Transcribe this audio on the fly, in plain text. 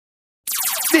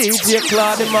DJ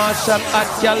Claude Di Martian, I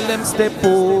tell them step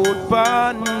out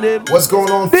pan them. What's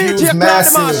going on, Fuze?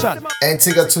 Massive. Martian.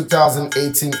 Antigua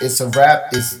 2018, it's a wrap,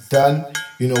 it's done.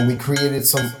 You know, we created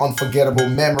some unforgettable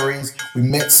memories. We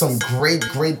met some great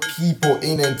people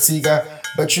in Antigua.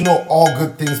 But you know, all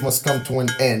good things must come to an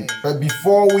end. But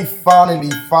before we finally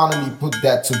put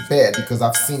that to bed, because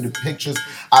I've seen the pictures,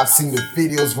 I've seen the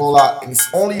videos roll out, and it's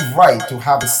only right to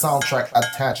have a soundtrack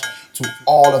attached to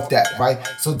all of that, right?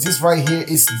 So this right here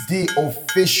is the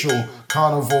official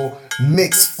carnival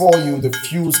mix for you, the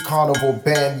Fuze Carnival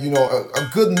Band. You know, a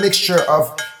good mixture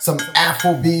of some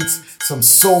Afro beats, some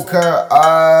soca,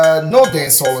 no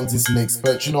dancehall in this mix,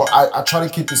 but you know, I try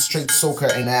to keep it straight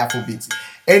soca and Afro beats.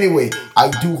 Anyway, I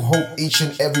do hope each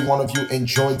and every one of you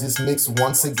enjoyed this mix.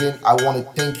 Once again, I want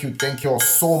to thank you all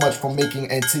so much for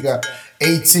making Antigua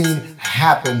 18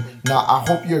 happen. Now, I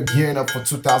hope you're gearing up for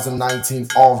 2019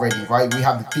 already, right? We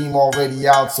have the theme already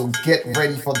out, so get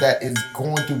ready for that. It's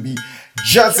going to be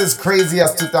just as crazy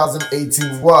as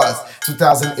 2018 was.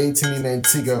 2018 in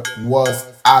Antigua was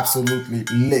absolutely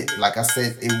lit. Like I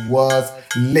said, it was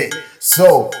lit.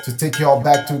 So, to take y'all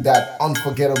back to that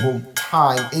unforgettable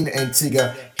time in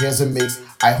Antigua, here's a mix.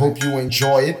 I hope you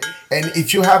enjoy it. And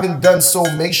if you haven't done so,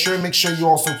 make sure you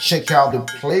also check out the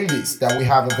playlist that we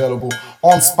have available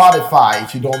on Spotify.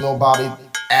 If you don't know about it,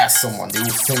 ask someone. They will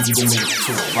send you the link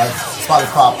to it, right?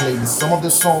 Spotify playlist. Some of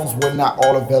the songs were not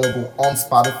all available on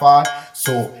Spotify.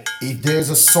 So if there's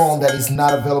a song that is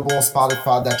not available on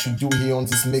Spotify that you do hear on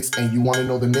this mix and you want to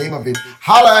know the name of it,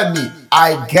 holla at me.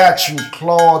 I got you,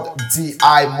 Claude Di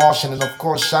Martian. And of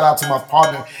course, shout out to my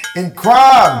partner in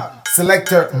crime,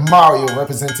 Selector Mario,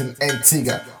 representing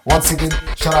Antigua. Once again,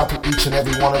 shout out to each and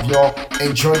every one of y'all.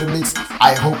 Enjoy the mix.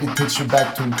 I hope it takes you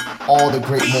back to all the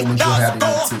great moments you had in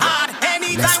Antigua.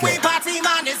 Let's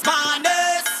go.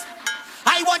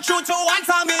 I want you to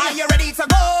answer me. Are you ready to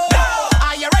go? No.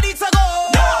 Are you ready to go?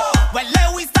 No. Well,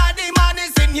 let we start, the man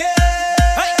is in here.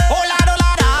 Hey. Oh, lad,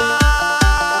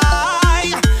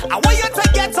 I want you to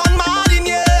get on mad in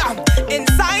here.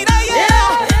 Inside of you,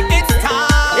 it's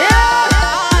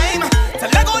time to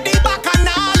let go the back and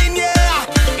all in here.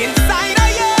 Inside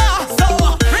of you. So,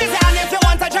 raise your hand if you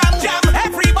want to jam.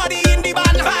 Everybody in the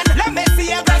band. Let me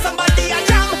see you grab somebody and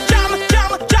jam. Jump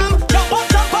up.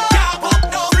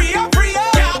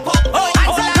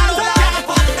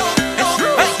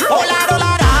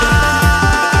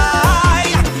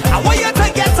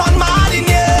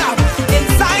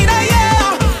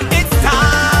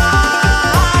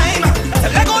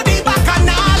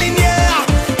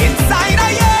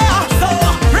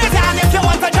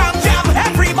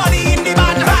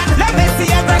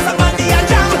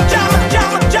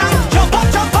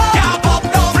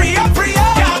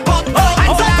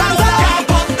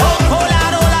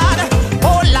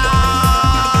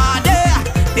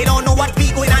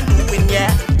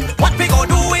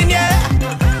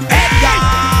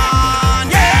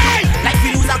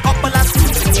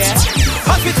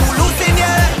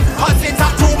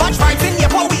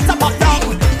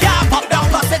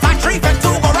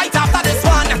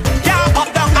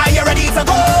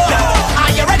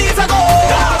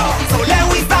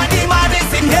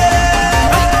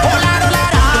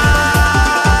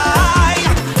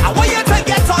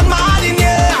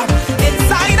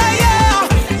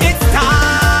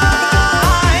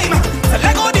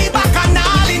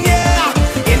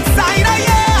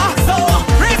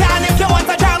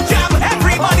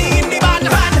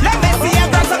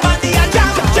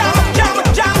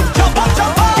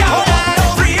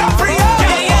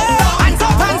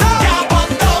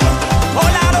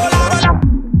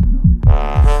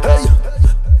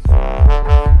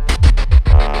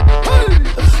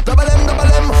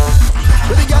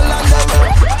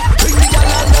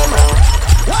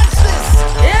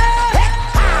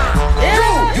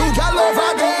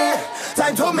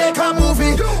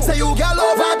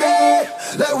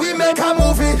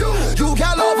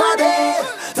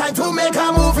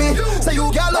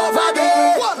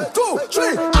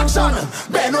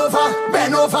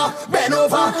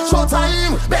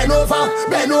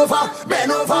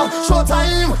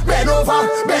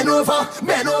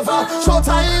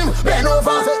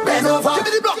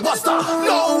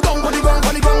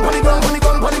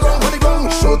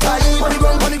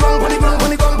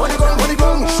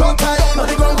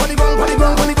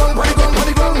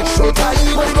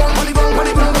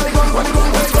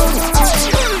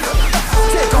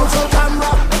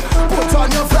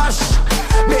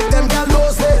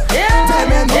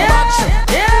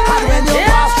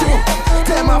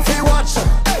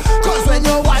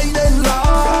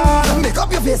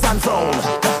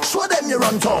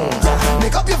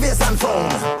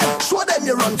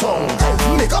 tongue.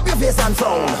 Make up your face and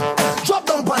frown. Drop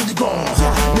down on the ground.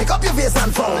 Make up your face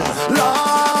and frown.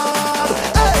 Lord,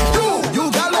 hey, you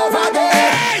got love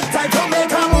again. Time to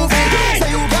make a movie.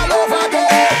 Say you got love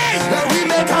again. Let we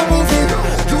make a movie.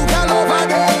 You got love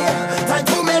again. Time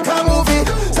to make a movie.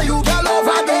 Say you got love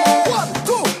again. 1,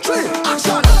 2, 3,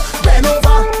 action. Bend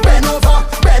over, bend over,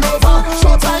 bend over.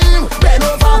 Show time. Bend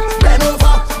over, bend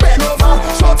over, bend over.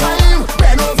 Show time.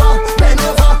 Bend over, bend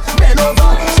over, bend over.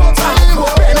 Show time.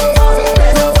 Bend over,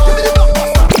 bend over.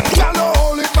 Y'all know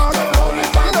hold it back.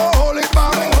 No hold it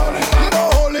back. No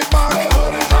hold it back.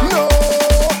 No.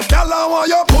 Y'all I want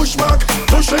you push back,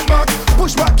 push it back,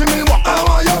 push back. Give me what I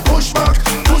want you push back,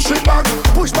 push it back,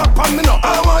 push back. Pan me now.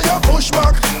 I want you push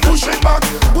back, push it back,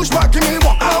 push back. Give me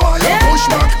what I want you push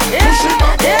back, push it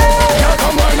back. Y'all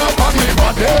come wind up on me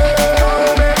body.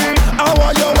 I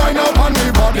want you wind up on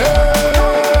me body.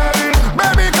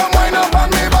 Baby, come wind up on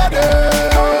me body.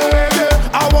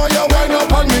 I want you wind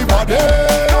up on me body.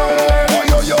 Oh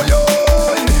yo yo yo,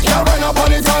 y'all wind up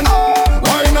on it and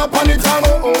wind up on it and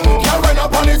y'all wind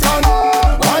up on it and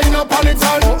wind up on it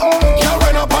and y'all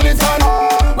wind up on it and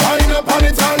wind up on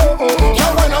it and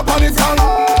y'all wind up on it and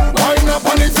wind up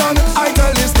on it and I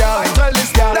tell this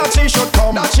girl that she should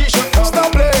come,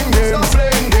 stop playing games,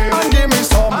 and give me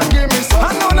some, I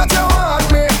know that you want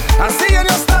me, and seeing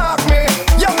you stalk me,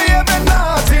 you behaving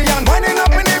naughty and winding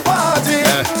up in the party.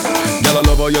 Girl, I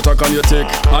love how you talk and you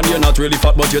take, and you're not really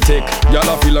fat but you take. Girl,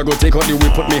 I feel I go take out the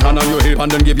whip, put me hand on your hip,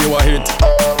 and then give you a hit.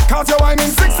 Cause you're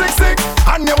whining sick,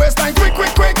 and your waistline quick.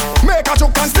 Make a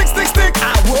choke and stick.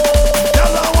 Ah, whoa.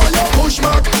 Girl, I want you push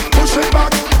back, push it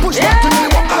back, push back to me.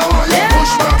 What I want you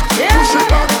push back, push it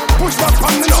back, push back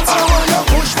on me now. I want you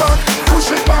push back,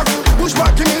 push it back, push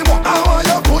back to me. What I want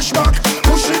you push back,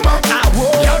 push it back. Ah,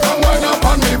 whoa. Girl, come wind up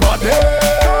on me body.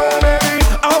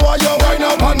 I want you wind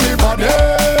up on me body.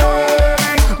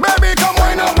 Baby, come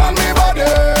wind up on me body.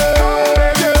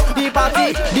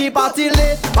 The party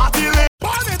lit.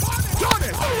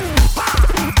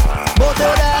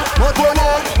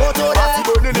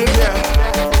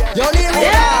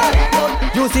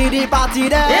 You see the party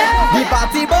there, the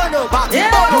party bono,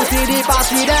 You see the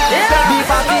party there,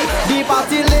 the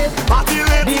party lit,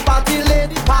 the party lit,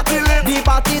 the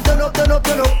party turn up,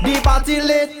 the party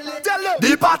lit,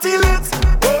 the party lit,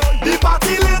 the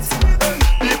party lit,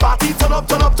 the party turn up,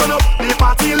 the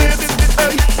party lit.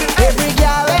 Every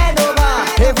girl and over,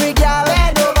 every girl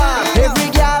and over, every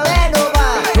girl and over,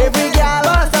 every girl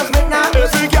wants to spin now.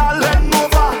 Every girl and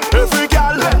over, every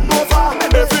girl and over,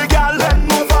 every girl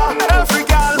and over, every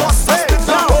girl wants to spin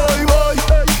now.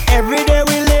 Every day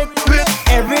we lit,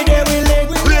 every day we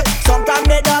lit. Sometimes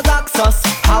they does ask us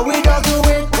how we don't do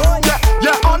it.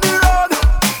 Yeah, on the road,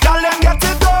 girl them get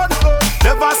it done.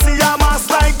 Never see a mass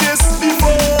like this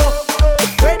before.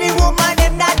 Where the woman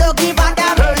them not don't give a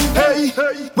damn. Hey,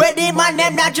 Where the man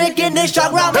them not drinking the sugar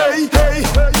rum. hey,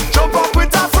 jump up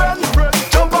with a friend,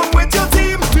 jump up with your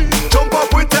team, jump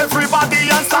up with everybody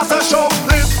and start a show.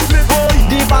 Lit, boy.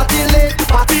 The party lit, the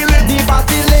party lit,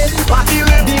 the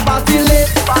party lit.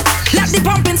 Let the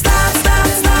pumping start.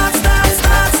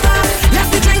 Let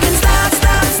the drinking start.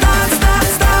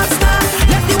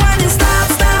 Let the whining start.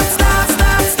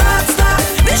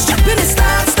 This jumping is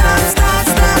start.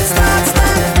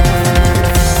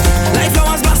 Like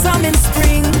flowers blossom in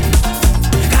spring,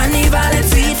 carnival and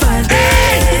sweet fun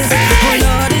days. Oh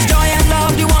Lord, it's joy and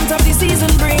love, the warmth of the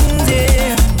season brings.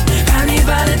 Yeah,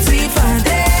 carnival and sweet fun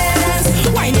days.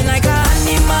 Whining like an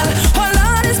animal. Oh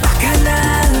Lord, it's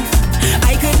bacchanal.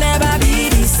 I could never be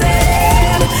the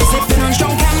same. Sipping on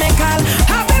strong chemical,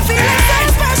 I've been feeling so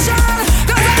special.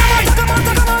 Cause I come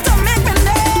out to make me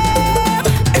name.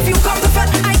 If you come to fed,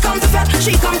 I come to fed.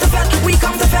 She come to fed, we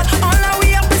come to fed. All our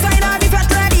way up beside our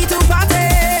fed, ready to party.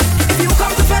 If you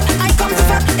come to fed, I come to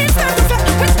fed. It's time to fed,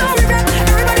 with no regret.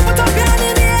 Everybody put up your hand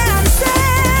in the air and say,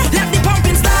 let the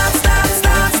pumping start.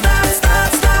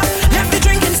 Let the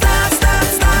drinking start.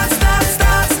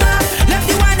 Let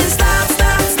the whining start.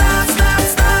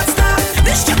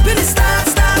 This jumping is start.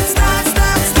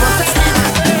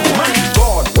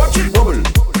 God, watch it bubble.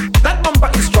 That bumper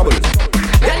is trouble.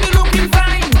 Then you looking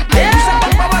fine. You said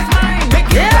bumper was mine. Make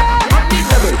it clap on the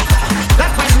level.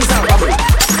 That fashion is a bubble.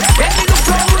 Then you look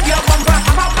so good, your bumper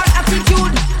have a bad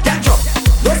attitude. Catch up,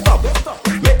 don't stop.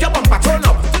 Make your bumper turn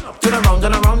up. Turn around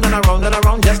and around and around and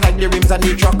around, just like the rims and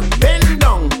the truck. Bend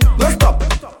down, don't stop.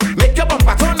 Make your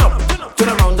bumper turn up. Turn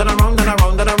around and around and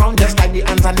around and around, just like the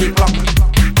hands and the clock.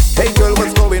 Hey girl,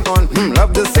 what's going on?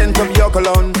 Love the scent of your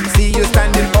cologne. See you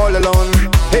standing all alone.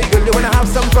 Hey girl, you wanna have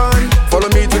some fun? Follow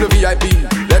me to the VIP.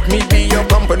 Let me be your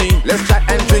company. Let's chat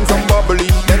and drink some bubbly.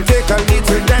 Then take a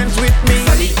little dance with me.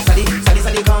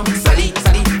 Sally, come.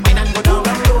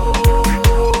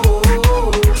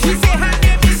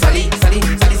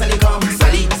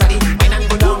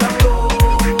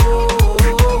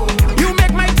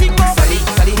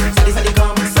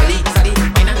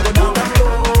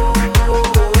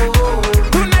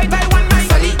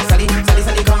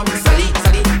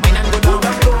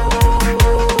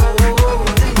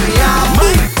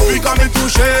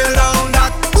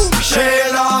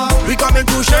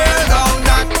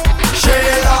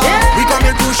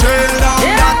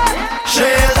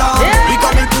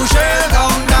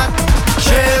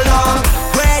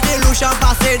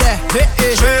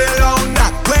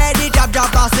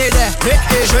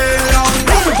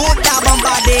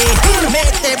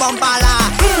 bumpala,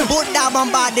 put that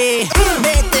bumpade,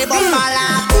 make the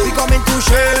bumpala. We coming to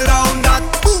shell down that,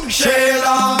 shell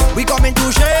down. We coming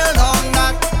to shell down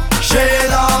that,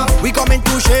 shell down. We coming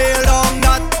to shell down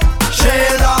that,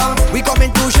 shell down. We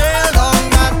coming to shell down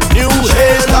that, new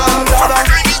shell down, brother.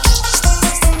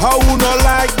 How you not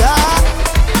like that?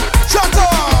 Shut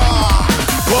up!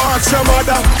 Go ask your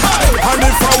mother. And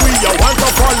if we you want to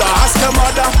follow, ask your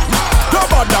mother. Don't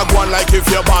bother go on like if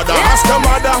you bother. Ask your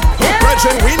mother.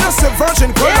 Virgin, we not say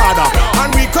virgin colada.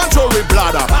 And we control we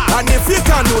bladder. And if you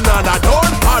can't do nada,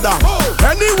 don't bother.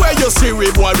 Anywhere you see we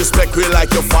boy, respect we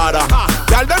like your father.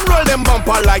 Tell them roll them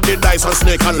bumper like the dice on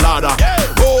snake and ladder.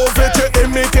 Move it to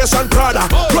imitation Prada.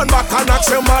 Run back and ask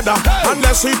your mother.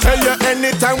 Unless we tell you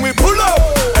anytime we pull up.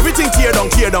 Everything tear down,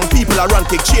 people are run,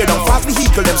 kick, cheer down. Fast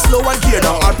vehicle, them slow and gear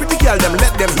down. All pretty girl, them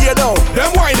let them hear down.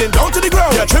 Them winding down to the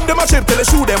ground. Yeah, trip them a chip till they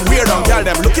shoot them weird down. Girl,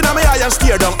 them looking at me eye and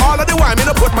steer down. All of the wine, me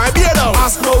no put my beard down.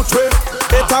 Ask no trip.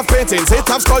 It have paintings, it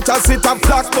have sculptures, it have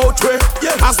black boat way.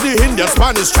 Ask the Indian,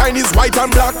 Spanish, Chinese, white and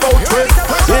black boat way.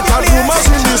 It have rumors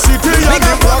in the city and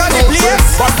the black boat way.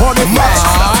 But for the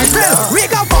facts, we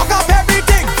can fuck up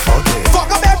everything. Fuck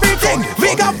up everything.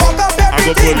 We can fuck up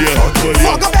everything.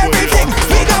 Fuck up everything.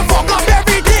 We can fuck up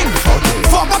everything.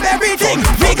 Fuck up everything.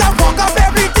 We can fuck up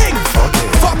everything.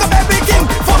 Fuck up everything.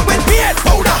 Fuck with beard.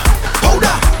 Powder,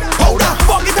 powder, powder.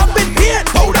 Fuck it up with beard.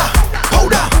 Powder,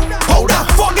 powder, powder.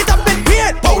 Fuck it up with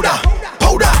beard. Powder,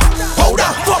 powder, powder.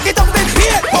 Fuck it up with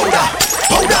beard. Powder,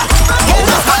 powder,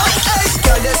 powder.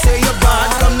 Girl, they say you're bad.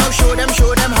 Come now, show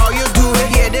them how you do it.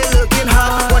 Yeah, they looking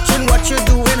hard, watching what you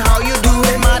doing, how you do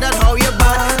it. Mad at how you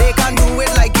bad. They can do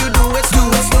it like you do it.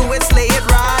 Do it, slay it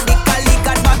radically.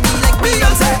 Got body like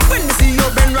Beyonce. When they see you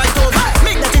bend right over,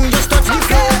 make that thing just touch the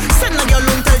floor. Send a girl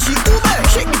home till she Uber.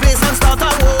 Shake the bass and start a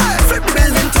war. Flip the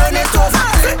building, turn it over.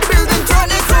 Flip the building,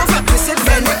 turn it over. Twist it,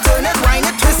 bend it, turn it, wind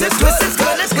it, twist it,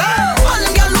 girl, let's go. All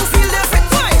them girl who feel their fit,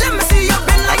 let me see you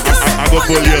bend like this. All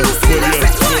them girl who feel their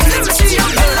fit, let me see you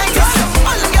bend like this.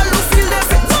 All them girl who feel their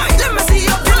fit, let me see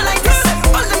you bend like this.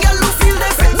 All them girl who feel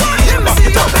their fit, let me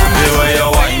see you bend like this. The way you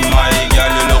whine, my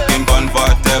girl, you looking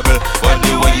comfortable. But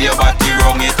the way your body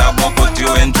wrong, it about put you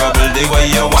in trouble. The way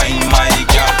you whine, my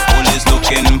girl, police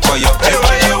looking for you. The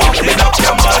way you open up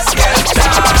your mouth, get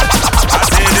down. I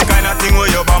say the kind of thing where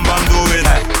your bam bam doing.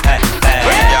 Yeah,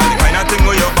 the kind of thing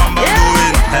where your bam bam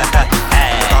doing.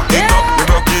 Cock it up, you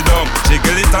broke it down.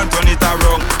 Jiggle it and turn it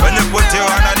around. When you put your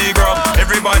hand on the ground,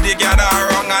 everybody gather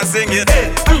around and sing it.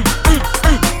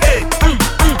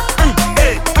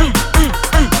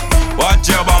 What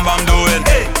your bam bam doing?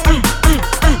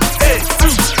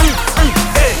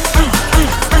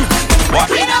 What?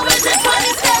 We know it's a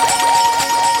funny stage.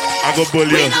 I go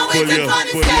bully We know it's a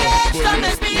funny stage. Don't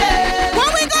misbehave. What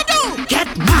we gonna do? Get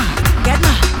mad. Get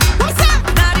mad. What's up?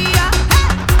 Nadia,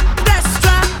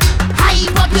 Destra,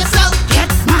 Hype up yourself.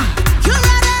 Get mad. You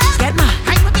ready? get mad,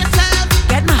 Hype up yourself.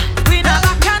 get mad. We no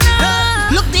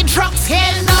bacana. Look, the trucks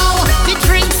here now. The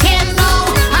drinks here now.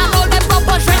 And all the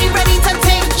bubbles ready to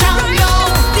take charge.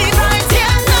 The vibes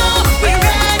here now. We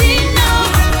ready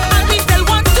now. And we still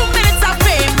want 2 minutes of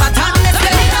fame, but honestly,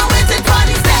 We know it's a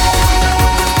funny stage.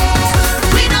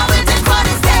 We know it's a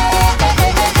funny stage.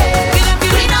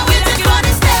 We know it's a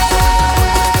funny stage.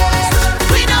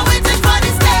 We know it's a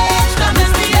funny stage. Don't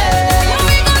misbehave. what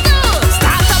we gonna do?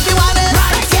 Start up the wallet.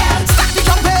 Right here. Start the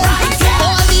jumping. Right here.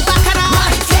 Hold the bacchanal.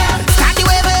 Right here. Start the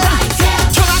waving. Right here.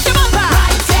 Throw out the bumper.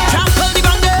 Right here. Trample the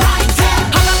bundle. Right here.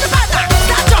 Hang up the banner.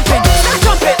 Start jumping. Start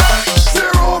jumping.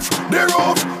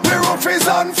 The roof is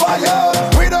on fire.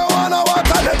 We don't wanna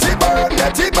water, let it burn,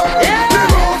 let it burn.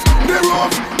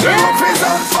 The roof is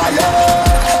on fire.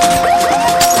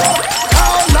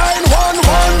 All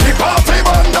 911, the party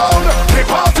burn down, the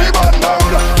party burn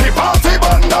down, the party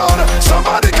burn down.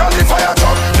 Somebody call the fire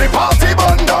truck. The party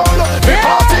burn down, the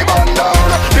party burn down,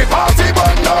 the party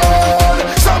burn down.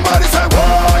 Somebody say,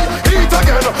 why? Heat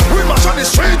again. We march on the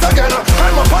street again.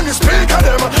 I'm up on the speaker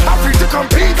them. I'm free to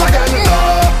compete again.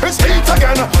 No, it's heat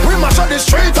again. We march on the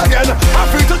street again.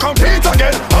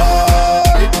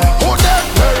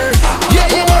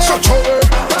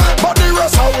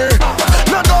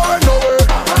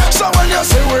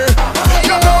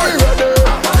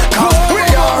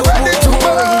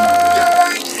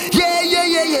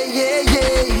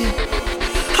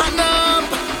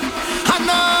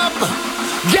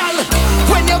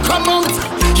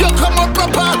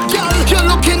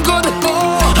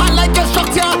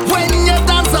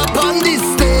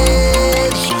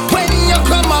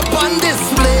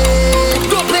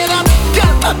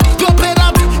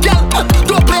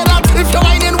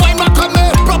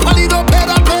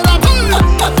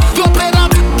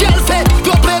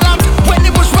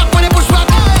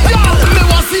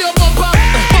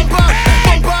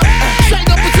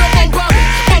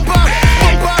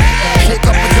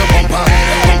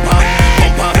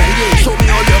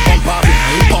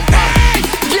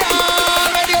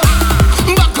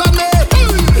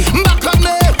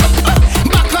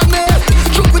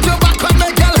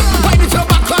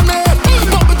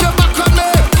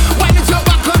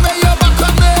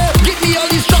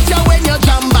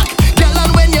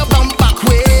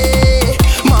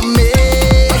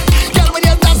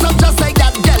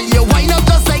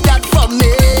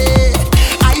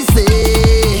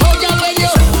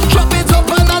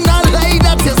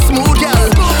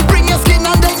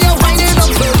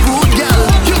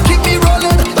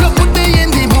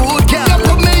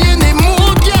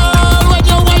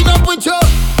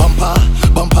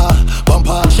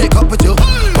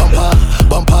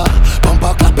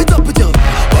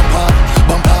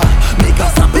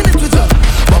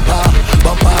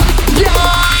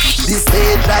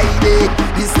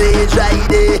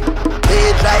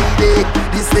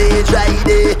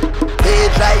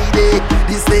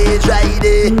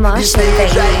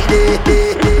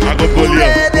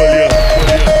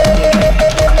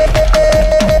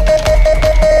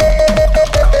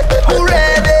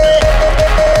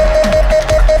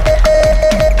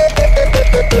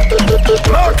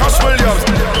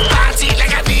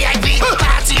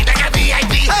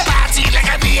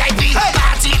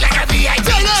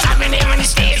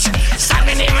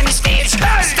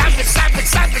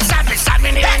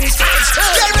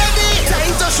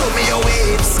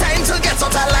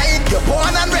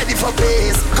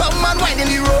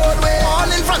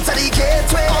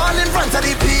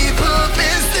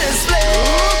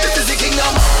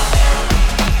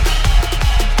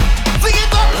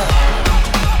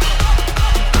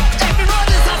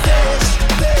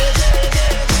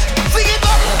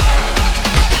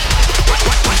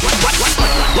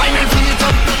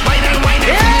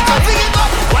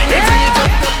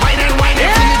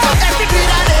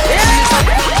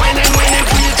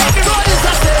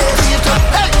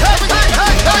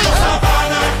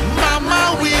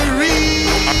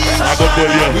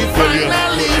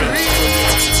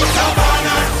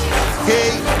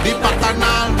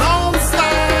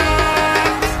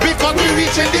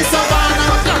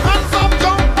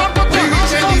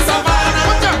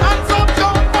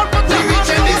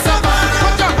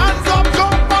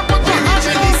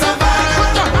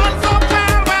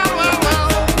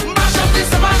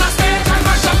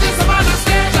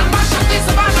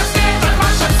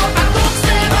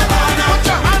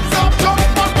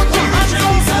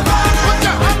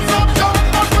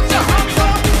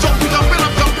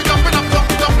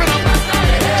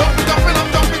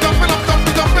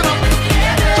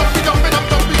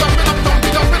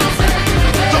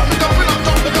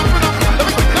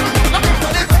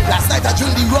 Last night I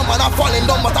drink the rum and I'm falling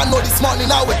down, but I know this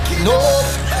morning I'm waking up.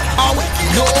 I'm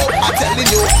waking up, I'm telling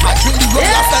you. I drink the rum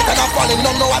last night and I'm falling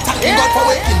down. Now I'm thanking God for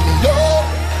waking me up.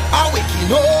 I'm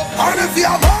waking up. And if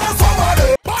you're mad,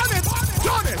 somebody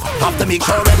have to make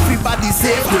sure everybody's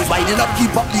safe. We're winding up,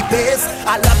 keep up the pace.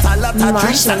 A lot of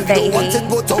drinks and don't want it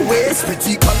go to waste.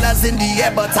 Pretty colors in the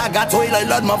air, but I got oil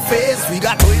on my face. We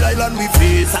got oil on we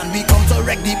face, and we come to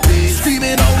wreck the place.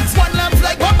 Screaming out, one lamp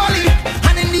like Bobali.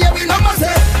 And in the air we number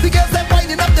say, the girls they're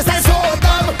winding up, they say so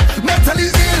dumb. Mentally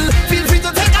ill, feel free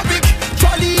to take a pic.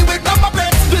 Trolley with number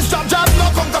plates. This job no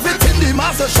come to fit in the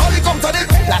master. Surely come to this.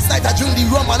 Last night I drink the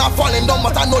rum and I'm falling down,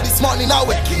 but I know this morning I'm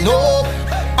waking up.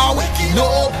 I'm waking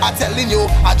up, I'm telling you.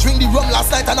 I drink the rum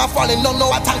last night and I'm falling down.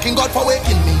 Now I'm thanking God for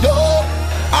waking me up.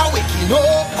 I'm waking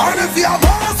up. And if you're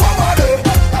mad, somebody,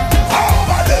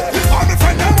 over there, if I'm a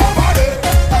friend, them over there,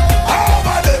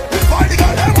 over there, if I the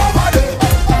girl, them over there,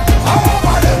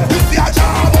 over there, if you're a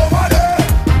job over there,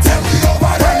 tell me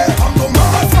over there. Come to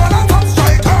Mars, man, and top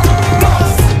striker.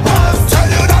 Mars, tell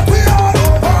you that we all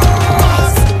over.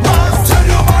 Mars, tell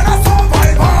you man, a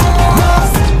survivor.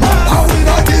 Mars, and we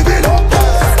not giving up.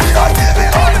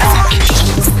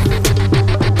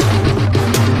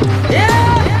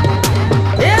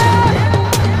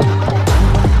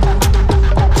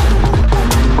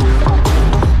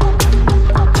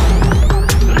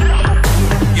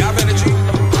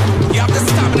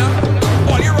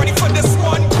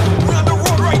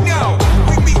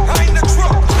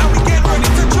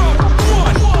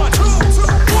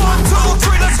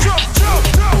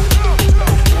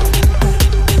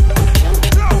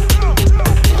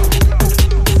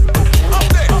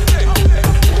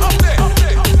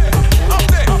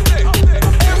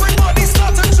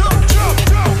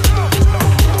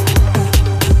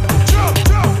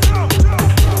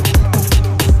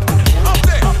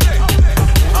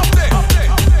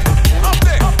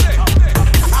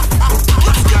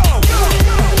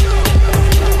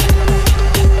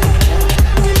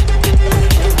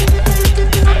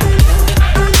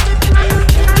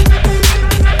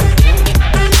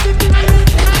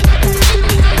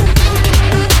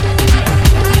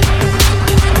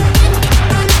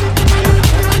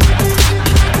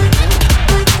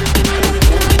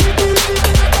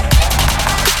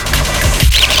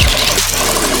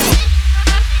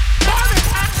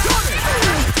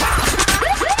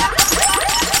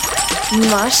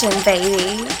 Martian,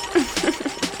 baby.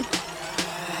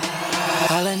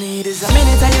 All I need is a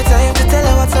minute of your time to tell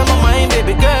you what's on my mind,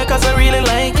 baby girl, cause I really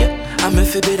like you. I'm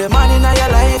if you be the man in your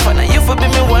life, and you for be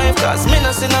my wife, cause me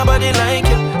not see nobody like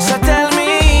you. So tell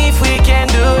me if we can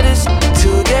do this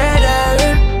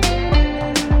together.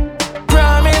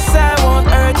 Promise I won't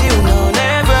hurt you, no,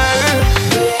 never.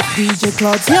 DJ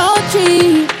Claude's your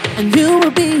G, and you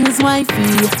will be his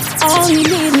wifey. All you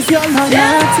need is your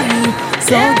loyalty.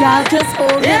 So y'all just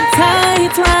hold him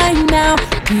tight right now.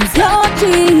 He's your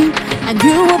G, and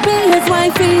you will be his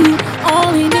wifey.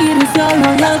 All he needs is your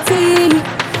loyalty.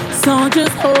 So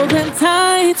just hold him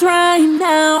tight right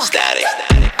now. Static.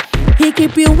 He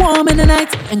keep you warm in the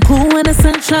night and cool when the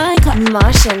sunshine comes.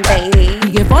 Martian, baby.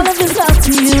 He give all of his love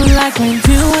to you like when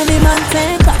you and him on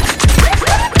tanker.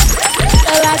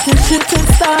 You're like a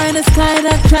shooting star in the sky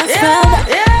that just fell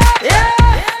down.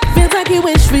 Feels like he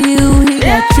wish for you. He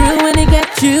got you and he got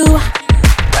you.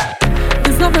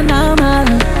 It's not normal.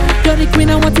 You're the queen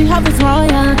and what you have is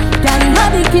royal. Girl, you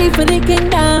have the key for the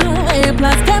kingdom. A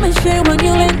plus chemistry when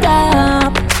you link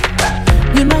up.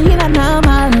 You know he not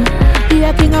normal. He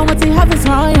a king and what you have is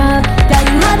royal. Girl,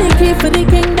 you have the key for the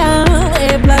kingdom.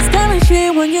 A plus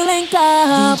chemistry when you link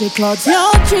up. DJ Claude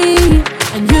your G,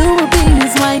 and you will be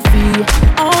his wifey.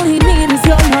 All he needs is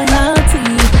your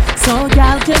loyalty. So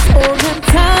y'all just hold him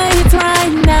tight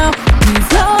right now. He's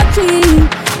your G,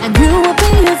 and you will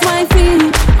be his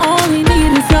wifey. All he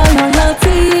needs is your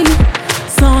loyalty.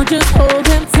 So just hold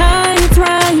him tight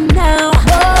right now.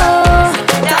 Oh.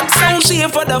 Top sound share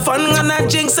for the fun, gonna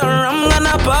jinx and rum,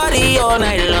 gonna party all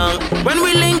night long. When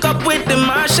we link up with the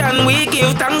Martian, we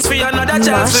give thanks for another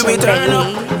chance to return up.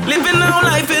 Living our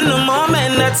life in the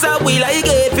moment, that's how we like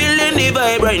it. Feeling the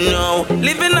vibe right now.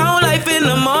 Living our life in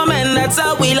the moment, that's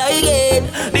how we like it.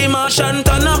 The Martian,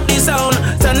 turn up the sound,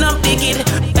 turn up the kid.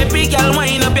 Every girl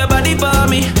wind up your body for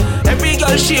me. Every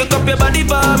girl shake up your body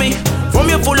for me. From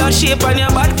your full of shape and your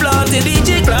bad planted,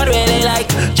 DJ Claude really like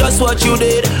just what you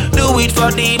did. Do it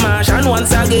for the Martian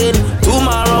once again.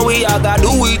 Tomorrow we are gonna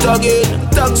do it again.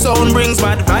 Talk sound brings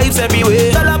mad vibes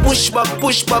everywhere. Girl a push back,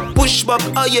 push back, push back.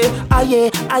 Oh yeah, ah yeah,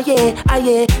 ah yeah, ah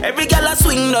yeah. Every girl a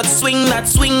swing that, swing that,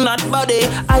 swing that body.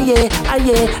 Ah yeah, ah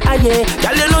yeah, ah yeah.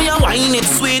 Girl you know you wine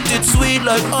it's sweet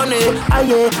like honey. Ah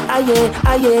yeah, ah yeah,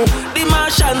 ah yeah. The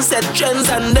Martian set trends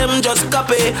and them just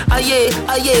copy. Ah yeah,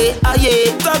 ah yeah, ah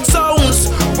yeah. Talk sound.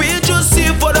 We just see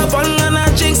for the fun and a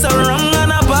jinx and rum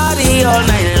and a party all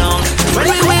night long. When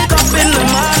we wake up in the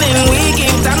morning, we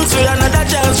give thanks for another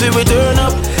chance we return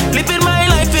up. Living my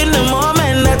life in the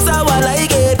moment, that's how I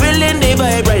like it. Feeling the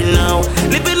vibe right now.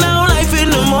 Living our life in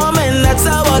the moment, that's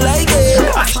how I like it.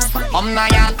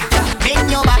 Naya, bring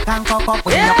your back and cock up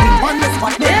when you bring on the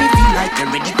spot. Make me feel like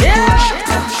you're ready to touch.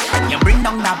 You bring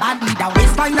down the body, the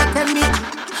waistline, and tell me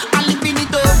I'm lifting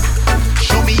it up.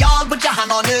 Show me all, put your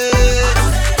hand on it.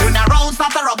 Turn around,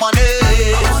 start to rub on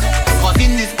it. Cause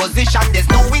in this position, there's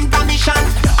no intermission.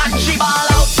 And she ball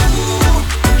out. Ooh,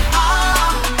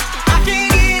 ah, I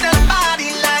can't get a body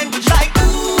language like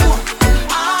ooh,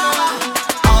 ah,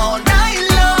 all night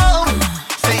long.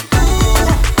 Say ooh,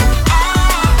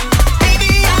 ah,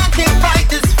 baby I can't fight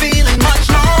this feeling much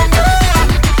longer.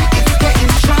 It's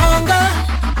getting stronger.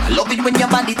 I love it when your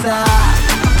body talk.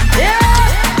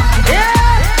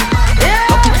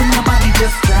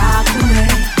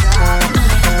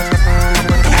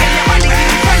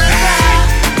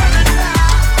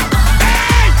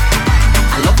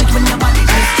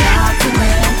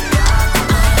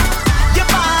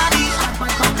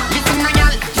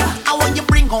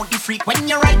 When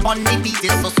you ride on the beat,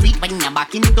 it's so sweet when you're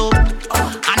back into.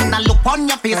 And I look on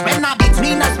your face when I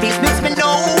between us space makes me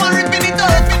know I'm ripping it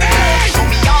up. Show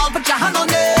me all, put your hand on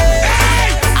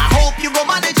it. I hope you go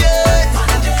manage it.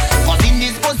 Cause in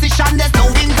this position there's no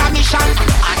intermission.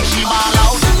 And she ball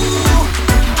out. Ooh,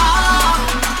 ah,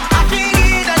 I can't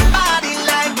hear that body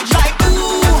language like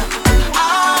ooh,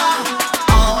 ah,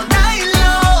 all night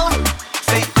long.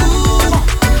 Say ooh,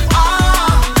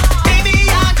 ah, baby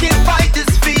I can't fight this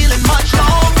feeling much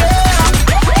longer.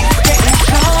 It's getting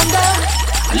stronger.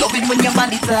 I love it when your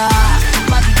body talk.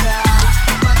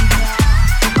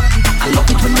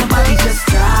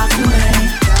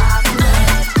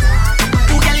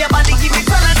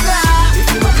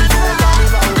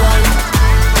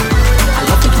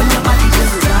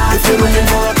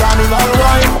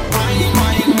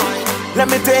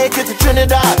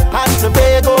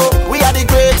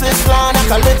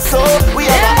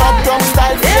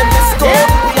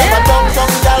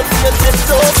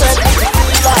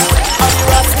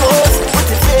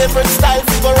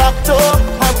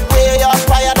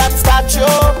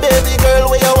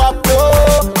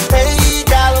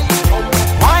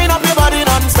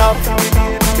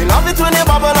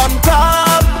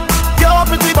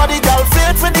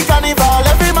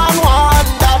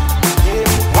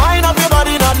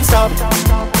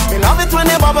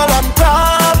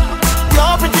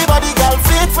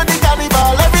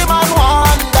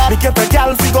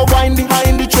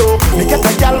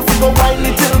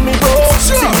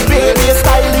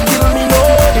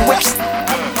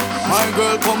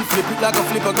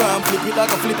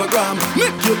 flippergram.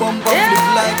 Make your bumper flip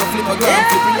like a flippergram.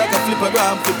 Flip it like a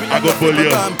flippergram. Flip it like a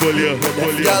flippergram.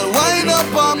 Girl, wind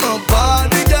up on my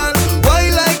body, girl. Why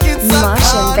like it's a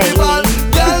carnival?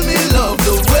 Girl, me love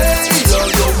the way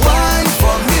you wine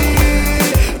for me.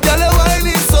 Girl, your wine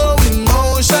is so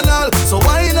emotional. So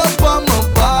wind up on my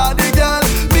body, girl.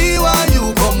 Me while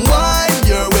you come wine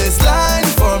your waistline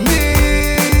for me.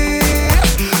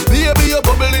 Baby, you're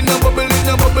bubbling, you're bubbling,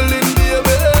 you're bubbling,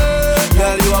 baby.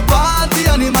 Girl, you a party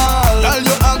animal. Girl,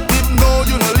 you active, no,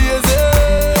 you no lazy.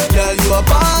 Girl, you a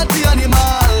party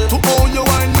animal. To own your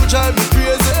wine, you drive me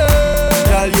crazy.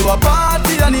 Girl, you a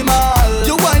party animal.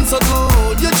 You wine so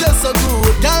good, you just so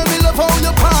good. Girl, me love how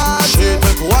you party. She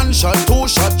take 1 shot, 2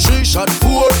 shot, 3 shot,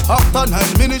 4. After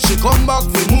 9 minutes, she come back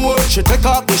for more. She take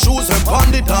off the shoes and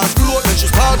pound it dance floor. Then she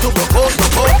start to broke out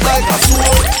like a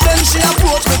sword. Then she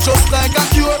approach me just like a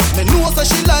cure. Me know that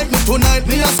she like me tonight,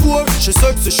 me a score. She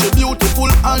sexy, she beautiful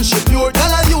and she pure.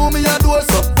 Tell her you me a door,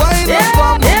 so wind up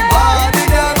on my body,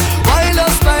 girl. Wind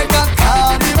us like a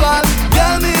carnival.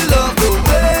 Girl, me love the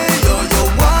way you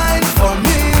wine for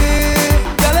me.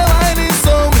 Girl, your wine is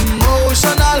so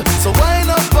emotional. So wind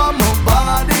up on my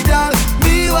body, girl.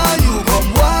 Me while you come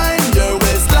wine your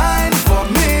waistline for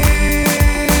me.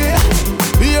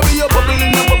 Baby, you're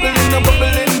bubbling, you're bubbling, you're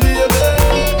bubbling, baby.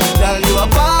 Girl, you a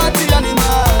party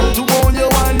animal. To own your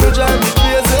wine, you drive me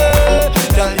crazy.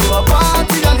 Girl, you a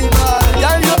party animal.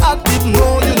 Girl, you active,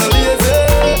 no, you no lazy.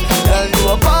 Girl, you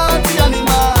a party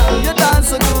animal. You dance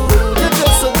so good, you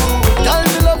dress so good. Girl,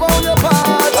 me love how you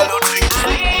party.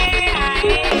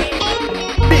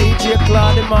 DJ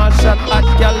Claude Di Martian, hot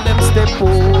girl them step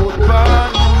out,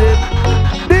 burn it.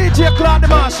 DJ Claude Di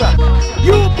Martian,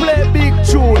 you play big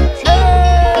tune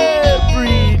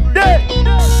every day.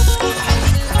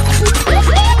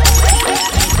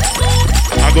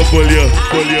 I go pull you,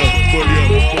 pull you, pull you,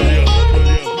 pull you.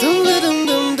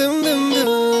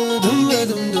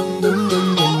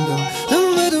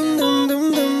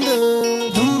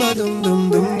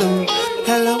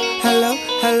 Hello, hello,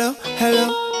 hello, hello.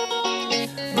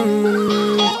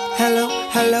 Hello,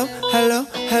 hello, hello,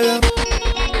 hello.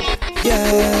 Yeah,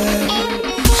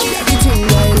 she got the thing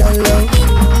I love.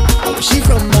 She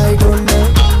from my grown now.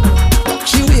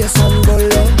 She wears and go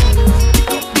low.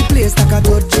 Pick up the place like a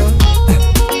dojo.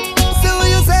 So what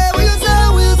you say, what you say,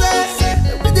 what you say?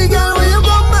 Pretty girl, when you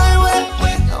come my way,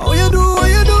 what you do, what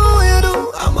you do, what you do?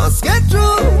 I must get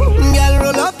through. Girl,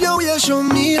 roll up your way, show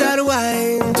me that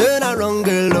wine. Turn around,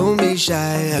 girl, don't be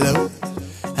shy. Hello,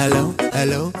 hello,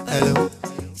 hello, hello.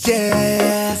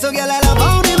 Yeah, so girl, I love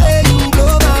how the way you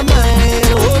blow my mind.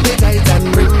 Hold me tight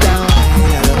and bring down high.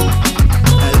 Hello,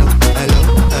 hello, hello,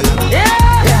 hello. Yeah,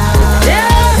 yeah, yeah,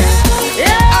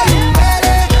 yeah. Are you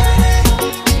ready?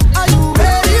 Are you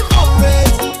ready for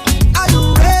it? Are you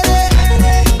ready?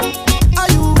 Are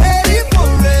you ready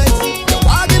for it? You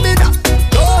want give me that?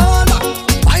 Go on up,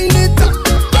 wind it up,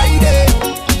 ride it,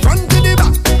 front to the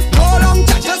back. No long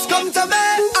chat, just come to me.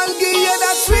 I'll give you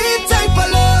that sweet type of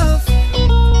love.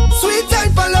 Sweet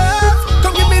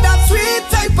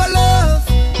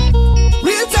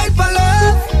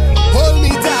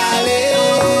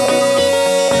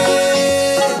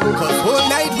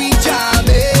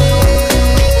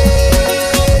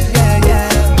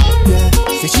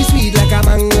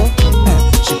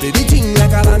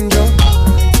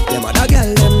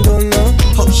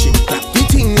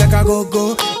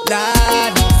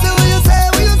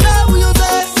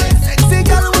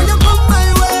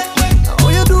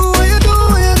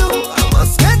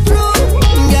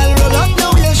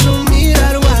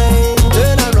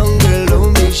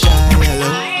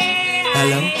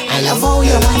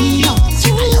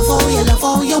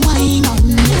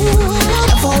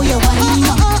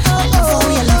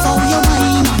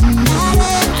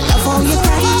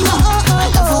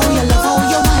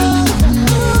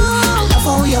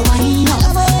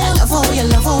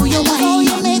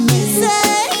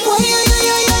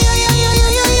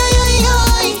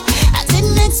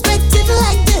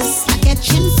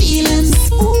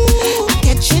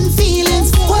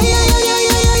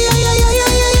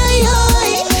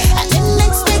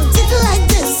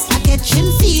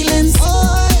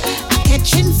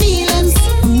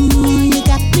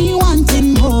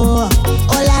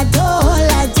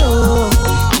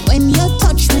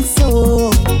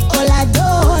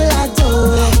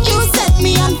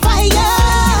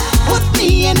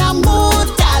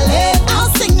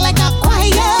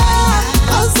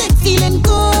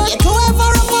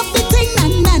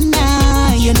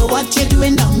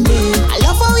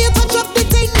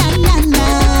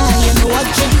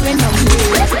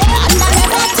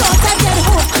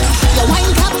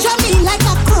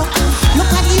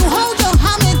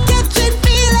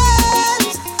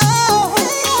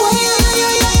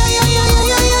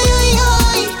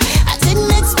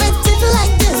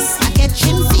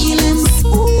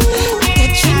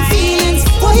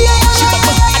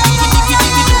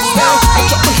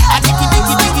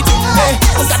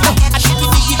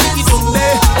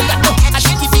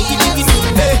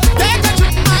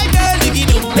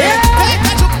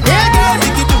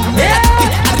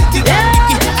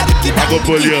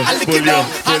lick it down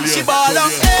and she ball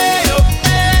out. Hey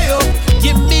yo,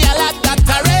 give me a lot that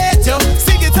I rate you.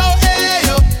 Sing it out, hey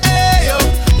yo,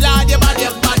 Lord, your bad,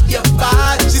 your bad, your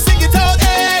bad. She sing it out,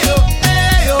 hey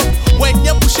yo, when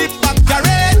you push it back, I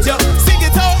rate you. Sing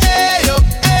it out, hey yo,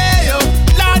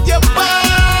 Lord, your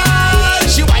bad.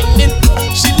 She whining,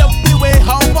 she love the way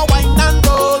how I whine and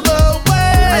roll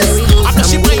away. After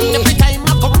she whine every time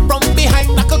I come from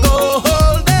behind, I could go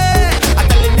hold it. I'm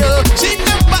telling you, she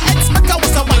never expect I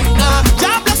was a whiner.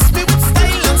 God bless me with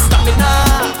style and stamina.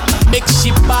 Make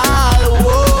she ball,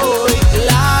 oh,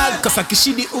 Lord. Cause I kiss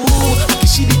she the ooh, I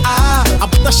kiss she the ah. I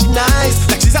put her she nice,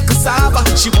 like she's a cassava.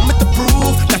 She want me to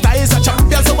prove that I is a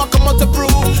champion, so I come out to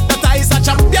prove that I is a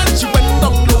champion. She went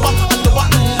down lower and lower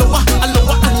and lower and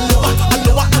lower and lower and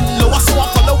lower and lower. So I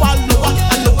follow her lower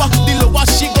and lower. The lower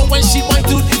she go when she went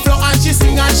to the floor and she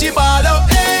sing and she ball out.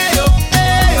 Hey yo,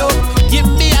 give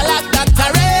me a lot that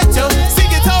I rate you. Sing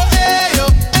it out, hey yo,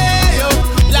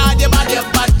 Lord, your bad, your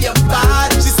bad, your bad.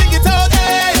 She sing it out,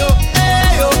 hey yo,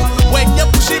 when you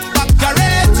push it back, I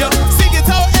rate you. Sing it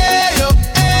out, hey yo,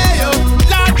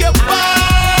 Lord, your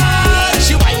bad.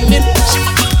 She whining, she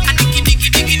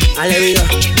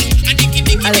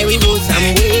Allez, we go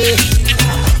some way.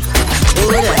 Oh,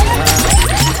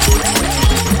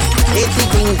 it's the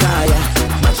thing, Kaya.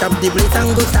 Mash up the place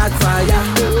and go start fire.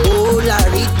 Oh,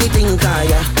 Larry, the thing,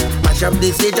 Kaya. Mash up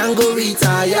the stage and go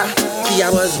retire. See, I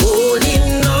was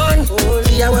holding on.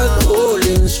 See, I was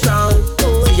holding strong.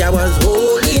 See, I was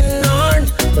holding on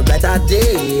for better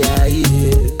day.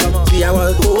 See, I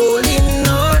was holding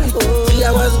on. See,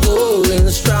 I was going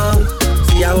strong.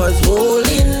 See, I was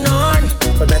holding on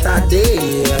for better day.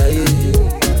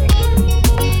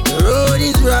 The road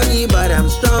is rocky, but I'm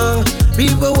strong.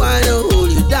 People wanna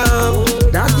hold you down.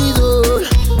 That is all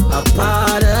a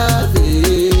part of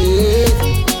it.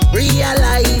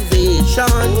 Realization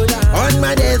on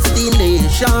my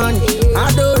destination.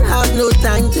 I don't have no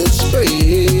time to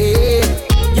stray.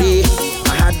 Yeah,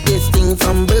 I had this thing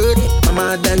from birth.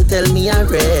 Mama done tell me I'm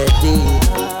ready.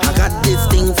 I got this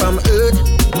thing from earth.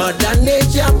 Mother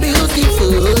nature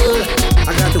beautiful.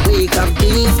 I got to wake up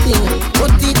this thing,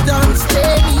 put it on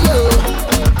stereo.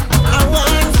 I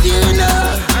want you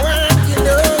know.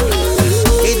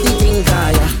 It's the thing,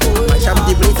 Kaya. Mash up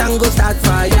the place and go start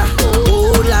fire.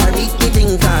 Oh, Larry, the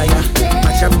thing, Kaya.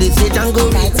 Mash up the stage and go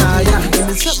retire. Give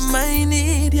me something I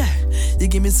need, yeah. You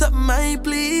give me something I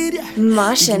bleed, yeah.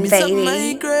 Martian, you give me something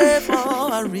baby. I crave, oh,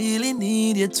 I really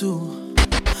need you too.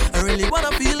 I really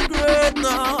wanna feel great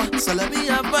now, so let me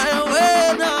have my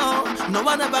way now. No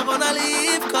one ever gonna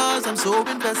leave, cause I'm so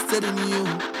invested in you.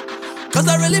 Cause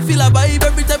I really feel a vibe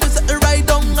every time you set it right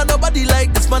down. And nobody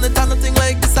like this, man, it's nothing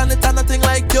like this, and it's nothing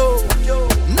like you.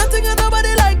 Nothing and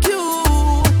nobody like you.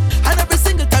 And every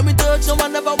single time we touch, no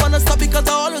one ever wanna stop, because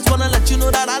I always wanna let you know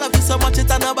that I love you so much,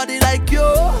 it's nobody like you.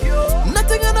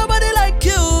 Nothing and nobody like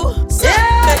you. So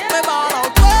make me ball out.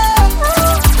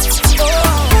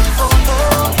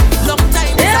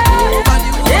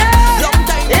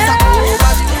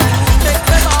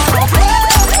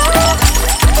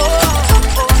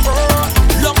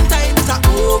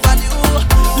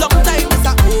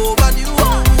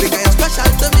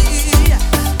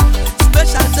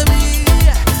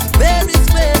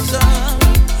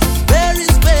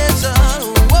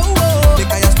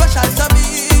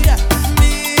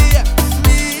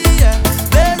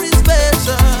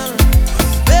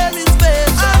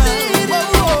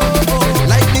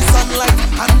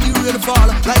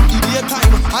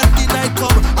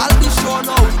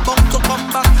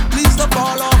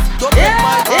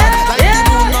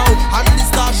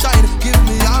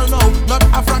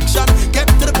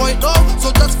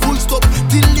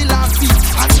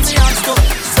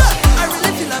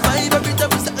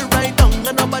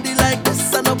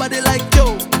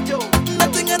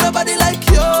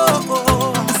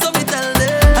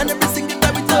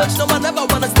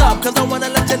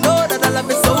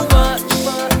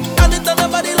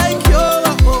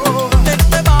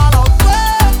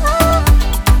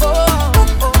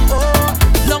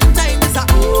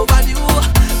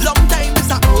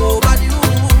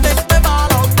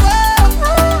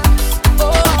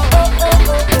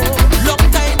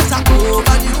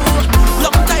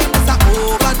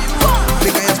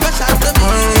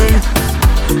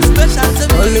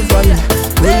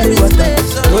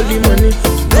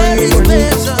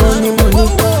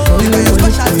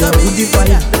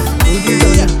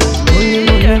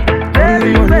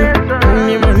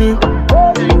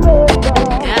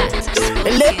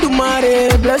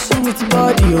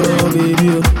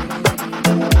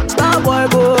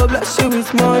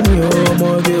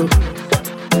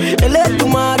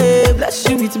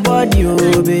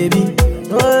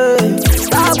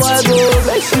 That boy go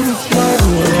bless you, my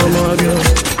girl.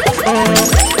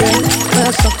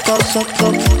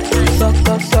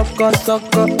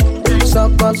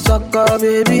 Sucker,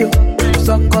 baby.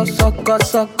 Sucker.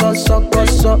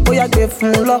 Oh, yeah, give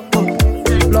him lock. Oh,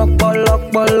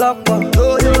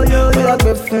 yeah,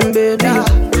 give him, baby.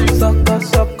 Sucker.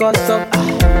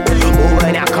 Oh,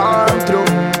 when I come through,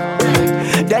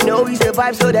 they know we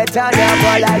survive, so they turn their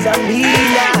ball eyes on me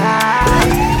now.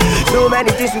 So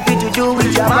many things we fit to do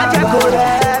with your magic,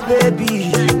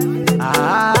 baby.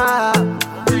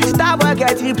 Start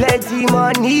getting plenty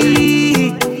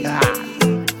money.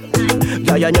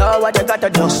 You know what I gotta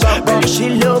do. Baby, she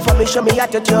love for me, show me how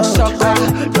to do. No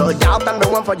doubt I'm the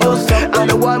one for you. I'm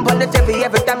the one for the TV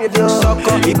every time you do. Your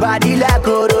body like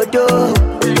Orodo.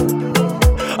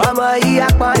 I'm a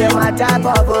yakman, you're my type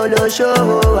of polo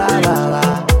show.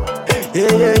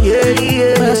 Yeah.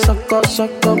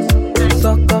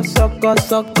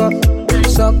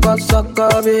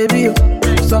 Sucker, baby.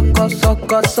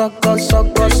 Sucker.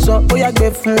 Oh, yeah,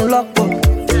 give him lock.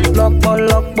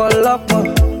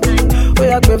 Oh,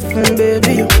 yeah, give him,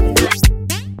 baby.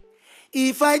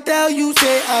 If I tell you,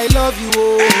 say I love you,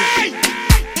 oh.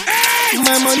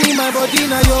 My money, my body,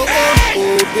 now your own,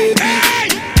 oh, baby.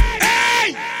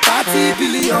 30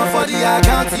 billion for the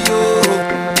account, yo.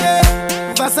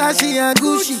 Yeah. Versace and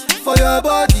Gucci for your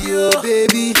body, oh,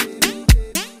 baby.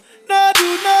 No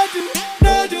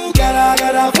do,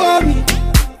 gotta for me.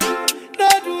 No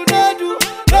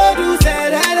do, say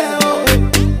that, oh.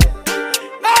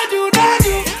 No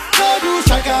do,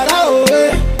 shakara, oh,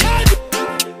 eh.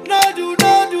 No do,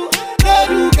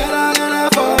 gotta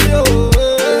for me, oh, eh.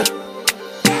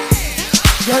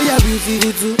 Girl, you're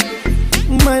beautiful too.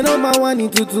 My number one in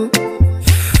tutu.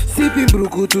 Sipping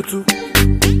bruku tutu.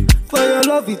 For your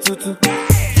love it tutu.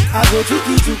 I go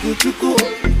chuku.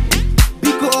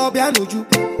 Biko obianuju.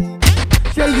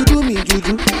 Say you do me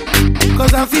juju.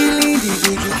 Cause I'm feeling the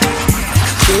juju.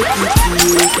 Take it to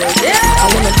you. I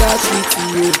wanna dash it to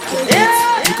you.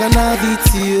 You can have it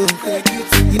to you.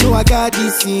 You know I got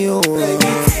this in you.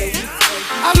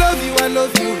 I love you.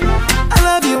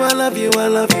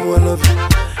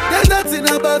 There's nothing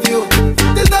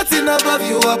above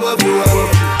you. Above you.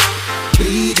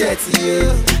 Bridget,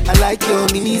 you. I like your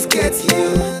mini skirt, you.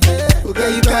 Okay,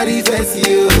 you carry fancy,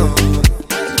 you.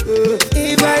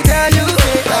 If I tell you,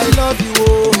 I love you,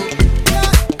 oh.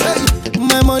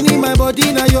 My money, my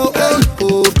body, now your own,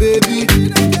 oh, baby.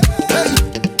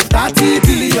 30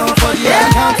 billion for the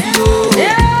account, you.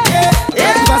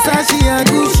 Versace and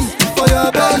Gucci for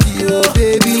your body, oh,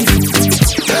 baby.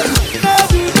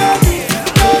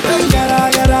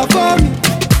 Gotta for me.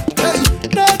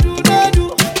 No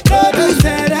do,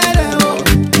 say that, oh.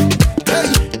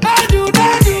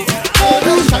 No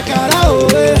do, shakara,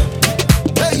 oh, eh.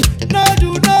 No do,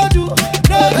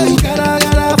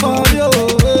 gotta for you,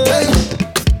 oh, eh.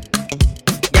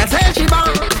 Yeah, say she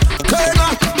bang, turn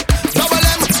up, double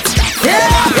M. Yeah,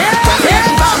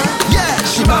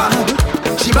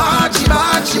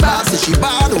 she bad, say she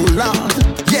bad, oh Lord.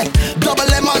 Yeah,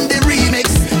 double M on the remix.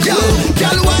 Yo,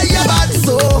 girl, why you bad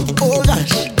so? Oh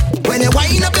gosh, when you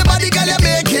wind up your body, girl, you're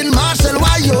making Marshall.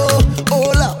 Why you?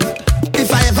 Oh Lord,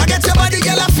 if I ever get your body,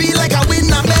 girl, I feel like I win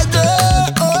a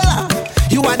medal. Oh Lord,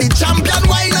 you are the champion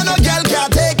wine, and no girl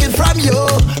can't take it from you.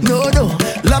 No,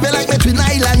 love you like me Twin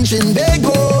Island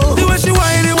Shinbego. The way she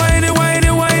whine it.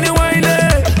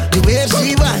 The way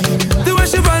she whine. The way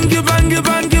she bang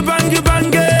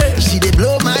it. She did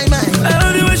blow my mind.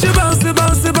 Oh, the way she bounce it,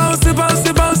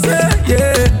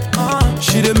 yeah.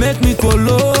 She dey make me go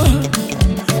low.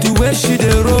 The way she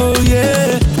dey roll,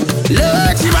 yeah.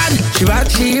 Look, she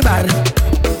bad.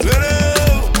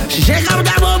 She shake up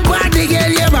that bum body,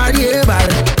 girl, yeah, bad.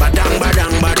 Badang.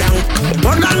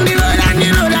 But long the road and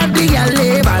you know that the girl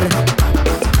lay bad.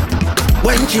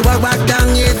 When she walk back down,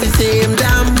 it's the same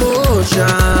damn motion.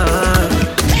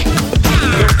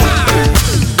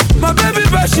 My baby,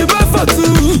 but she bad for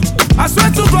two. I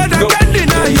swear to God, I can't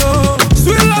deny you.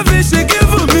 Sweet loving she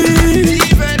give me.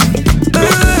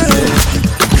 Hey.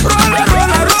 Roller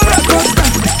coaster.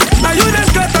 Now you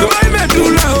just got the my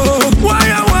medulla. Why,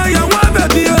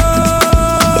 baby?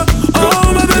 Oh,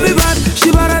 my baby bad. She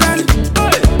better than.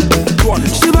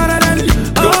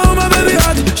 Oh, my baby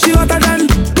hot. She hotter than.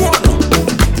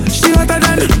 She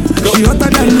hotter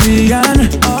than Rihanna.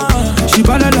 She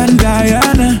better than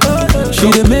Diana. She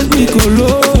dey make me go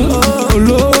low.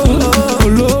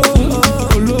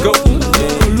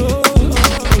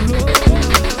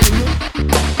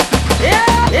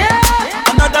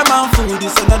 Another man food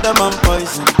is another man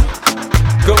poison.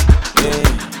 Go, yeah.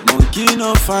 Monkey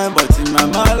no fine, but in my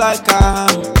mind like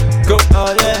I'm. Go,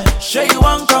 oh yeah. Sure you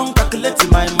want come calculate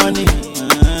my money.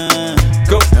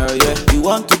 Go. Oh yeah. You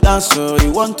want to dance, oh,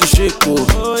 you want to shake, oh.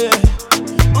 Oh yeah.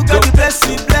 Who got the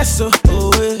blessing, bless, oh.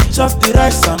 Oh yeah. Chop the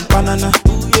rice and banana.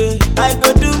 Oh yeah. I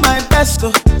go do my best,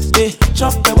 oh. Yeah.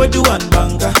 Chop the way do one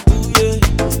banga. Oh yeah.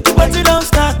 The party don't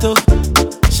start, oh.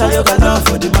 Shayoga love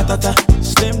for the matata.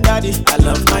 Slim daddy, I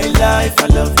love my life, I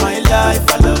love my life,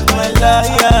 I love my life.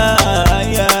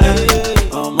 Yeah,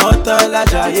 yeah. Omotola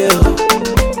jaye, oh.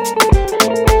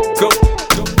 Go.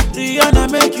 Rihanna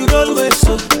make you roll with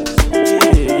so.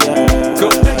 Yeah. Go.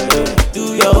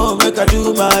 Do your own, make I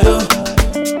do my own.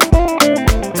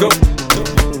 Go.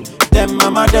 Them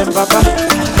mama, them papa,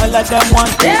 all of them want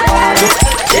to. You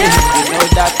know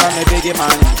that I'm a biggie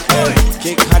man.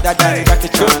 Kick harder than Jackie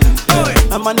Chan.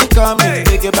 I'm on the coming,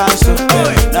 biggie band so.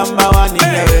 Number one in the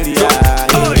area.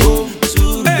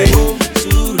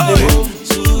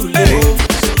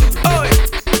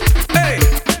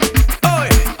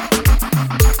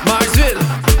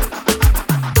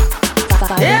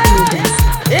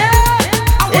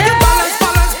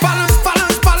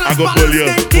 I go pull you.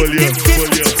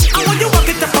 I want you walk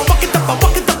it up, walk it up,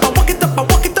 walk it up, walk it up,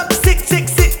 walk it up, sick.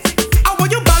 I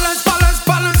want you balance,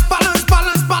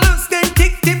 then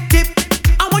tick, tip.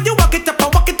 I want you walk it up,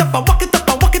 walk it up, walk it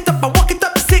up, walk it up, walk it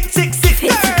up, sick.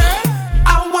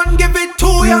 I want give it to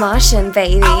ya, Martian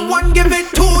baby. I want give it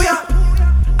to ya,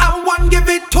 I want give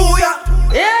it to ya,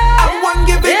 I want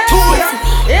give it to ya,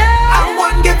 I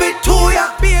want give it to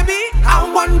ya, baby. I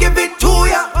want give it to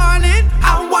ya,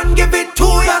 I want give it to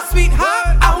ya,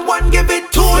 sweetheart. I want give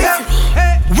it to ya.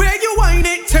 Where you whine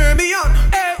it, turn me on.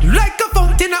 Like a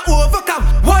fountain, I overcome.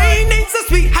 Whining so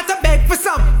sweet, had to beg for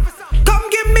some. Come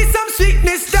give me some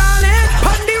sweetness, darling.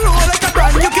 Pon the roll like a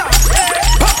brand new car.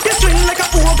 Pop the string like a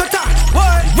Bogota.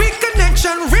 Weak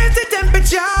connection, raise the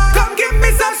temperature. Come give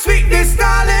me some sweetness,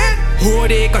 darling.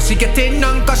 Hold it, cause she getting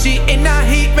on, cause she in a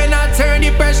heat when I turn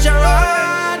the pressure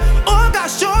on. Oh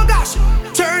gosh,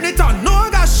 turn it on, oh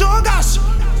gosh.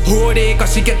 Hold it,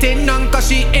 cause she getting on, cause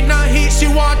she in a heat, she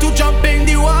want to jump in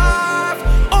the wave.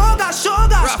 Oh gosh,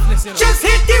 just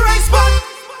hit the right spot.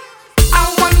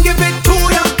 I want give it to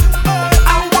ya,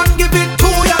 I want give it to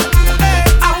ya,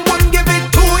 I want give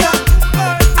it to ya,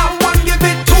 I want give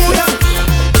it to ya,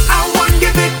 I want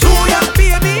give it to ya,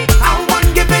 baby. I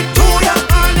want give it to ya,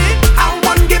 honey. I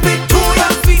want give it to ya,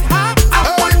 sweetheart. I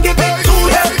want give it to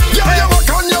ya.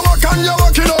 You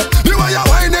walk it up. The way you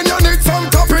whining, you need some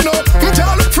topping up.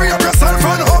 Free up yourself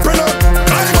and open up.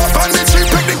 Climb up on the tree,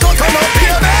 pick the coconut.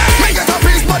 Make it a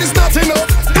piece, but it's not enough.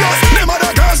 Plus, them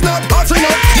other girls not hot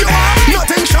enough. You are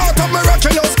nothing short of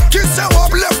miraculous. Kiss your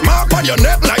up, left mark on your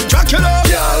neck like Dracula.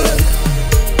 Girl,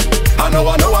 I know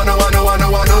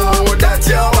that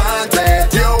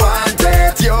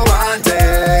you want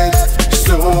it.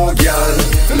 So, girl,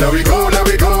 let we go.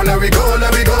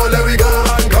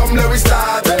 And come, let we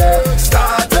start it.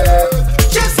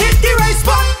 Just hit the right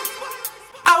spot.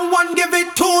 I want give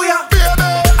it to ya, baby.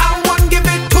 I want give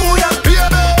it to ya,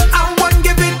 baby. I want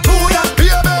give it to ya,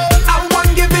 baby. I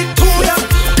want give it to ya,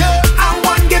 I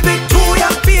want give it to ya,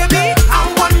 baby. I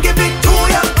want give it to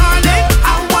ya, honey. I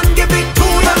want give it to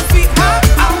ya, sweetheart.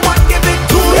 I want give it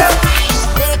to ya.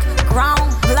 Big, grown,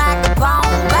 black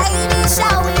bone, baby,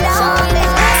 show it all.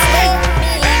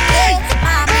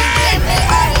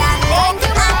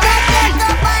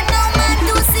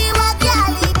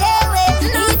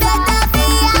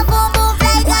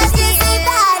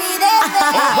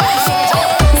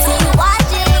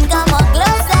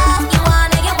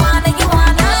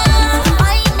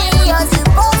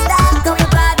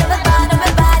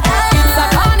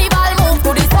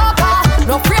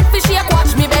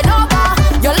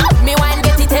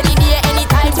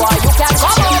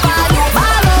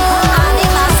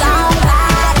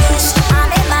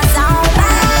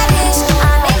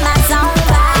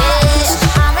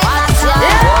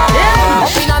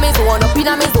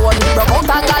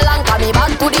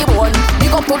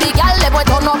 To the gal, let me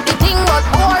turn up the thing, but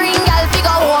boring gal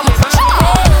figure home.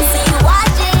 See you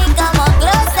watching, come on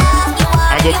closer.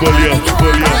 I go pull you.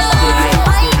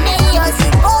 Find me, you're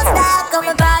supposed to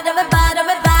come and bother me.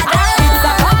 It's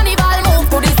a carnival, move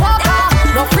to the soca.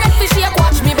 No afraid to shake,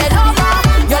 watch me bend over.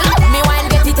 You love me wine,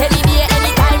 get it any day,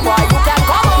 anytime, boy. You can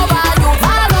come over, you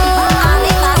follow. I'm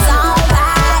in my zone,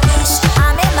 badish.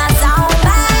 I'm in my zone,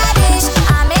 badish.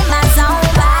 I'm in my zone,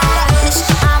 badish.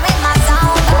 I'm in my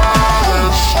zone,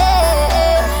 badish.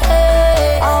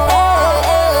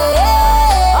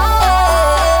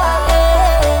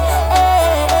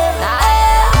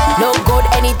 Look good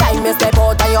anytime you step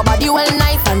out and your body well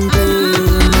nice and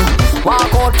clean.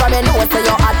 Walk out from your nose to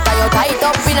your heart and you tight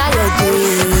up in your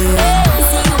jeans.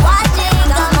 See you watching,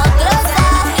 come on closer.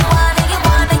 You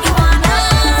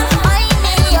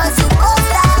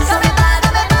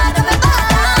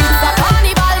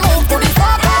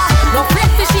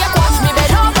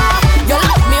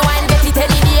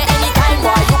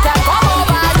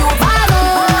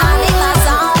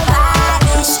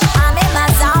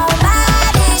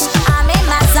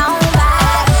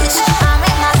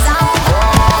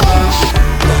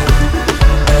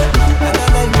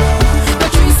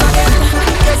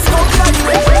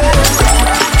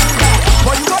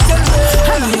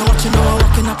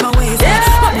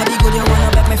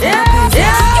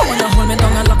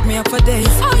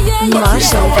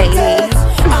Martian, baby.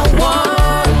 I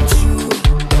want you,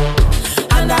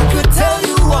 and I could tell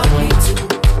you want me to.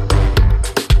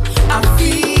 I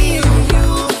feel you,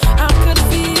 I could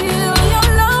feel your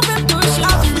love and push. I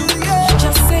feel you.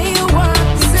 Just say you want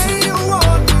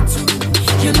me to.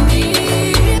 You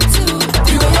need to.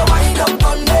 The way you wind up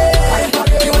on me,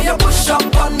 the way you push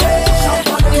up on me,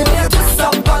 the way you twist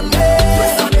up on me.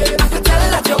 I could tell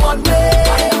that you want me.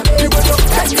 The way you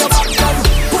bend your back and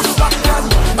push back and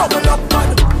bubble up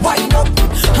and wind up.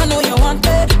 I know you want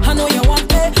me, I know you want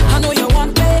me, I know you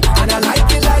want me. And I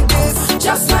like it like this,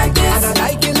 just like this. And I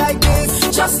like it like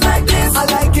this, just like this. I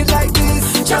like it like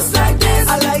this, just like this.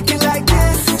 I like it like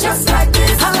this, just like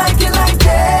this. I like it like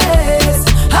this,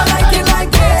 I like it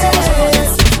like this.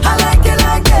 I like it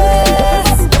like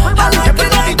this, I like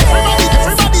it like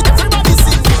this. Everybody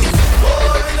sing.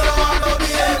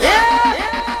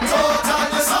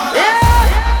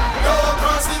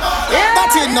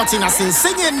 That ain't nothing I say.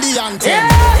 Singing the anthem.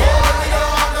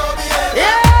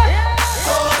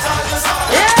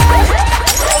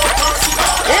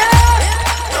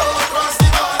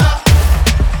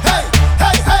 Hey,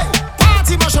 hey, hey,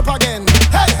 party mash up again.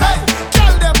 Hey, hey,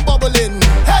 tell them bubbling.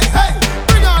 Hey, hey,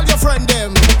 bring all your friend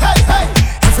them. Hey, hey,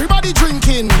 everybody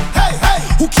drinking. Hey, hey,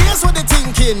 who cares what they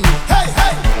thinking? Hey,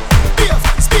 hey,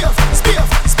 spiff.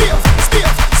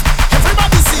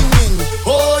 Everybody singing.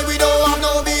 Oh, we don't have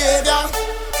no behavior.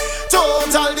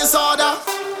 Total disorder.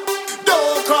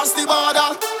 Don't cross the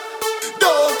border.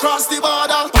 Don't cross the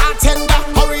border. Bartender,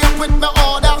 hurry up with my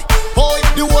order. Oh,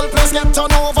 the whole place get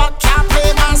turned over. Can't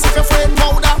play mass if you're afraid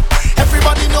powder.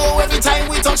 Everybody know every time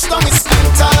we touch down it's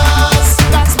splinters.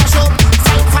 That's my show.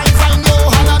 Fine, yo,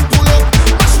 hand and pull up.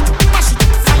 Mash it,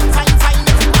 fine.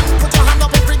 Everyone put your hand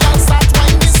up, every girl start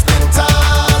whining the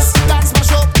splinters. That's my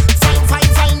show.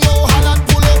 Fine, yo, hand and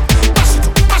pull up.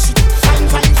 Mash it,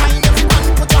 fine. Everyone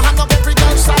put your hand up, every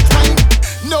girl start whining.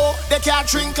 No, they can't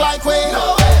drink like we.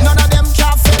 None of them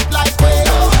can't fit like we.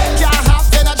 Can't have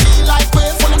energy like we.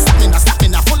 Full of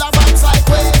stamina, full of vibes like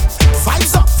we.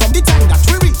 Vibes up from the time that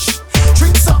we reach.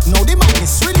 Drinks up, now the man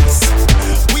is released.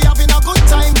 We having a good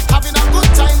time.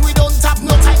 We don't have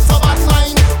no time for bad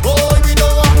mind. Oh, we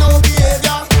don't have no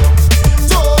behavior.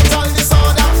 Total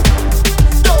disorder.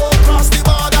 Don't cross the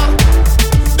border.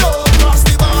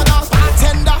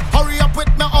 Bartender, hurry up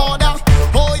with my order.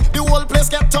 Boy, the whole place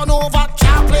get turned over.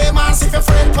 Can't play mass if you're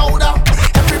afraid powder.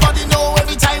 Everybody know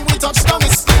every time we touch down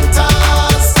it's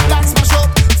splinters. That's my show.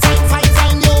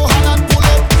 Fine, yo, hand and pull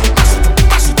up.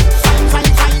 Mash it, fine.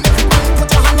 Everyone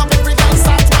put your hand up, every girl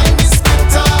start whining the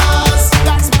splinters.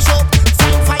 That's my show.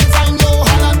 Fine, yo,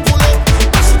 hand and pull up.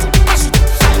 Mash it,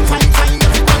 fine.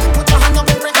 Everyone put your hand up,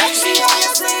 every girl.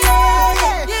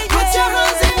 Put your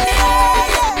hands in the air.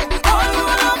 All you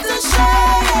love to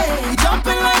share.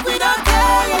 Jumping like we don't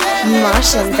care.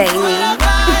 Martian, baby.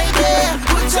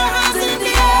 Put your hands in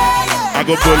the air. I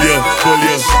go pull you.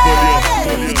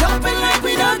 Jumping like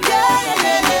we don't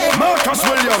care. Marcus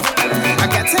Williams. I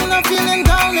got a feeling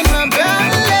down in my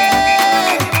belly.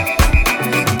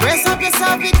 Brace up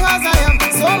yourself because I have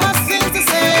so much things to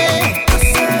say.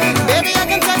 Baby, I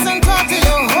can text and talk to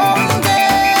you whole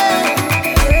day.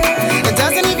 It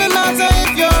doesn't even matter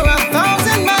if you're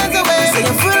 1,000 miles away. Say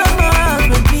you're full of my heart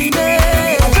with me,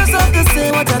 babe. I just have to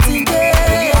say what I think,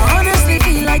 babe. I honestly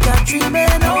feel like I'm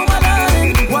dreaming. Oh my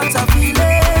darling, what I'm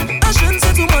feeling. I shouldn't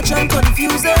say too much, I'm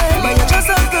confusing. But you just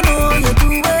have to know you do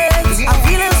it. I'm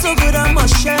feeling so good, I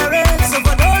must share it. So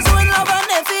for those who in love and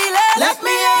they feel it, let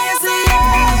me hear you say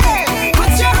yeah.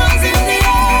 Put your hands in the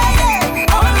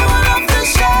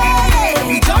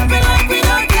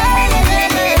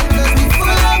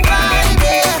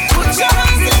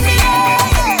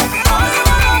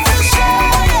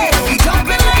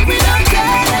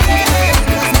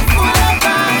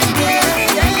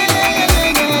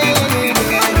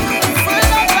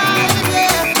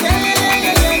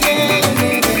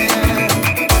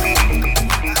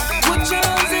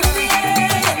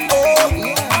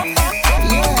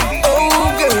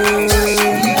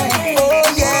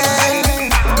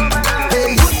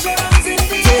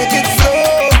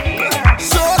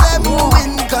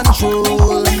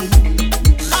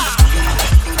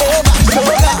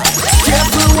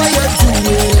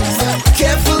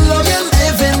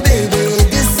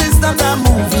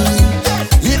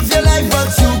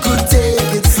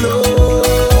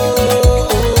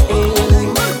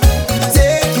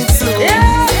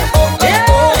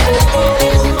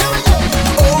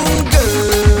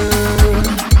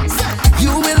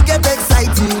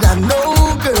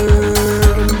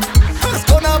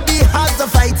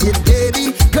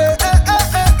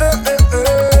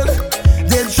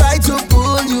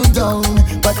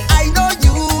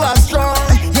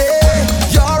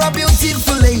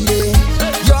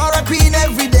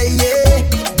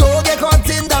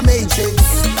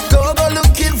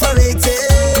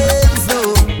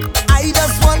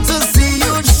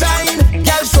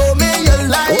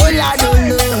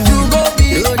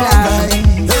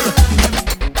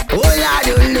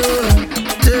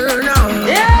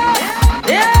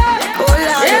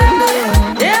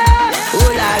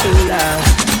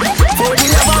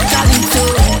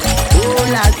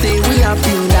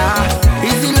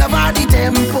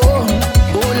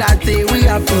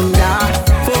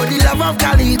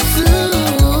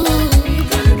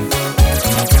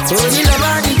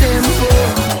lover the tempo.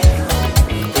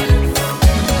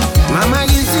 Mama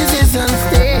used to say son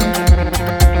stay.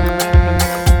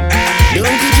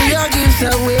 Don't give your gifts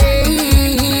away.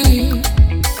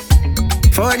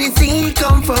 For the thing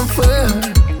come from far,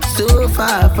 so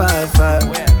far, far, far.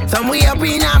 Somewhere up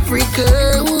in Africa.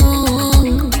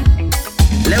 Ooh.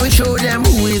 Let me show them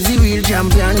who is the real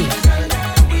champion.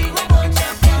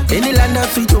 In the land of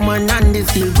sweet woman and the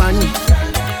steel pan.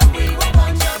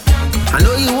 I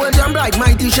know you will jump like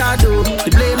mighty shadow. The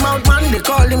blade mouth man, they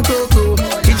call him Coco.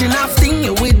 Kitchen half thing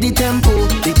you with the tempo.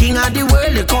 The king of the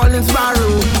world, they call him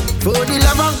Sparrow. For the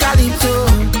love of Calypso,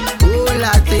 oh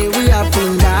latte, we are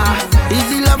funda. Is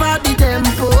the love of the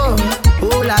tempo.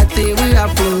 Oh latte, we are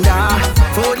funda.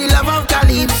 For the love of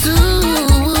Calypso,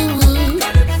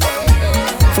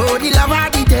 for the love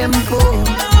of the tempo.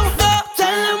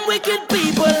 Tell them wicked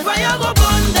people, fire go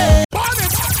burn them.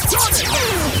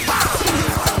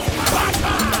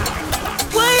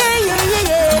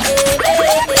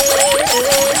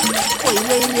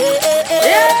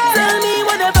 Tell me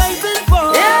what they're fighting for,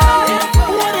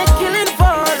 what they're killing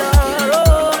for.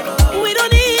 We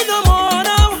don't need no more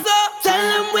now. So tell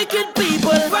them wicked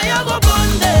people, fire go burn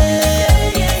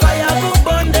them, fire go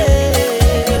burn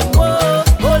them. Oh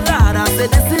Lord, I said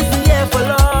this is the year for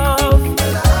love.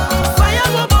 Fire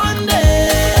go burn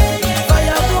them,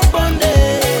 fire go burn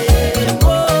them.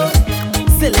 Oh,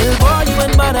 say little boy, you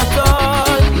ain't bad at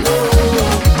all. No,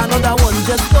 another one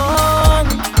just gone.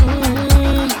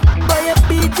 Boy, you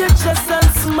beat your chest and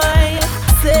smile.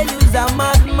 Say you's a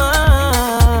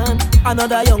madman.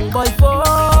 Another young boy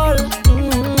fall.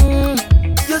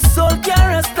 Your soul can't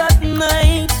rest at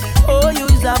night. Oh,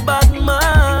 you's a bad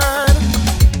man.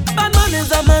 Bad man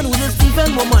is a man who just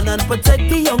defend woman and protect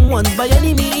the young ones by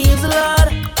any means,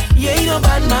 Lord. You ain't no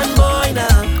bad man, boy,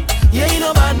 now. You ain't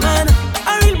no bad man.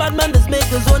 A real bad man just make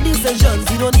his own decisions.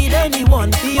 He don't need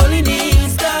anyone, he only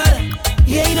needs God.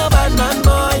 You ain't no bad man,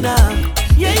 boy, now.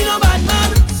 You ain't no bad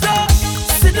man. So,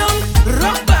 sit down,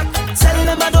 rock back. Tell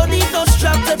them I don't need no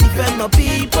strap to defend my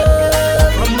people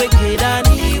from wicked and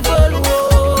evil.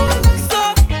 Whoa.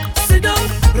 So, sit down,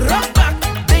 rock back.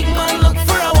 Big man, look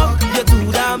for a walk. You're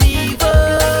too damn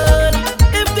evil.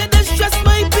 If they distress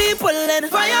my people, then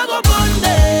fire go burn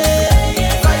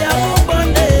them. Fire go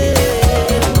burn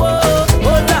them. Oh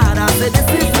Lord, I said this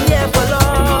is the year for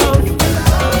love.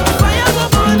 Fire go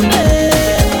burn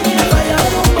them. Fire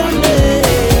go burn them.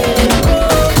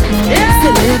 Oh,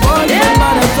 still ain't born them by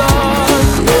the dawn.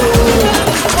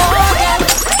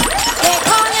 They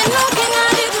calling, looking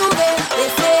at it, moving. They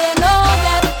say no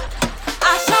that. I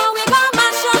show we got my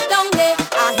shot down there.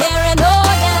 I hear it no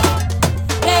that.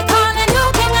 They calling,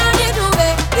 looking at it,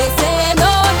 moving. They say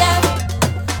no that.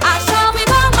 I show we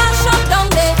got my shot down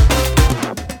there.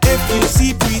 If you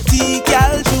see pretty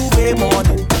girl Juve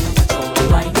morning,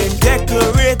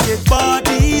 decorated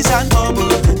bodies and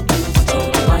bubbling,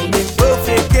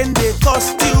 perfect in their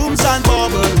costumes and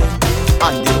bubbling,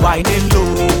 and they whining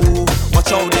low. Watch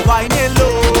how they whining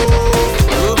low.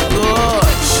 Oh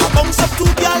gosh, I bounce up two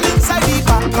girl inside the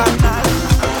bacchanal,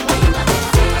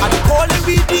 and they calling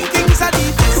we the kings at the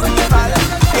festival.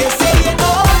 They say you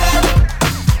know them.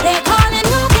 They calling,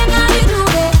 looking at it,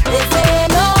 moving. They say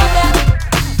no that.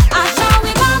 I show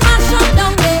we got my shot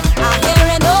down there. I hear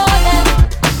it no that.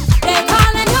 They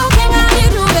calling, looking at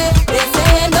it, moving. They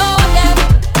say no that.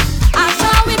 I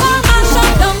show we got my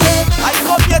shot down there. I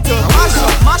come here to mash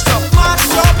up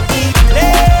the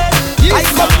place. I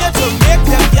come here to make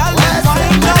them y'all and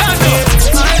find out it.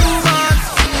 My woman,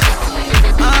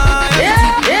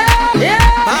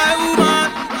 my woman,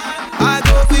 I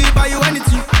go feel buy you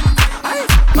anything.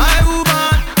 My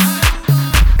woman,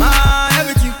 my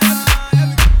everything.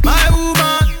 My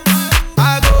woman, I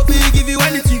go feel give you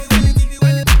anything.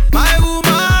 My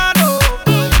woman, oh,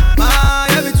 my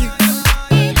everything.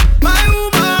 My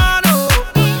woman, oh,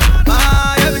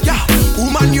 my everything.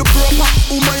 Woman, you proper,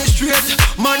 woman, you straight.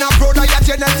 Man, a brother, your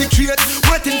genetic trait.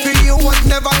 Waiting for you was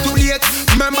never too late.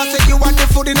 Remember, say you want the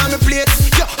food in on the plate.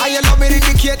 Yeah, I love me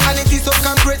indicate, and it is so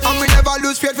concrete. And we never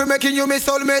lose faith for making you my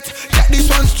soulmate. Get this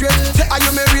one straight, say are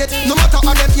you married? No matter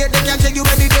how them here, they can take you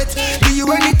any date. Do you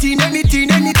anything,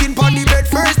 pon the bed.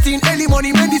 First thing, early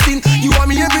money, medicine. You want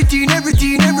me everything.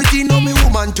 No, me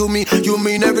woman to me, you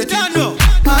mean everything. Yeah, no.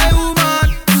 My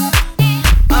woman,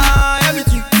 my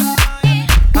everything.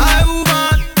 My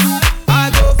woman, I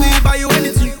go feel buy you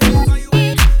anything.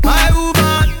 My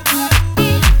woman,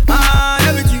 my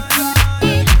everything.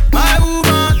 My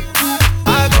woman,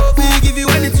 I go feel give you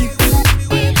anything.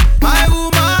 My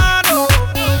woman, oh,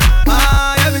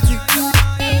 my everything.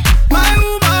 My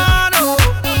woman, oh,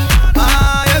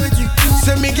 my everything.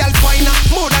 Say me girl finer,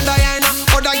 more than Diana.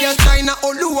 Other girls China. designer.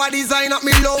 Oluwa designer,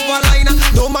 me love a liner.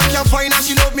 No man can find her,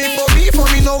 she love me, for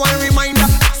me no one reminder.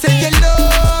 Say your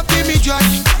love, give me joy.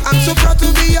 I'm so proud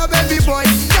to be your baby boy.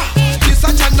 You're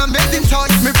such an amazing toy.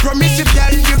 Me promise you,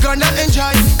 girl, you gonna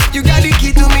enjoy. You got the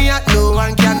key to me, and no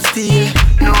one can steal.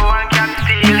 No one can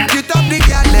steal. You top the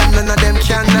girl, them none of them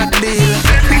cannot deal.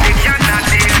 They cannot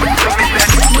deal.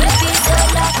 Me feel so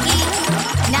lucky,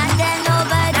 not than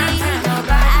nobody.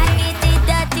 I hate it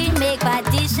dirty, make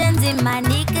partitions in my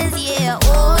knickers, yeah.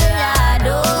 Oh Lord,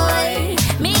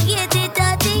 oh, me get it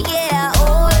dirty, yeah.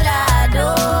 Oh Lord,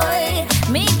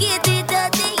 oh, me get it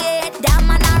dirty, yeah. Damn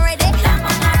man already,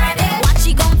 watch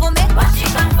she come for me,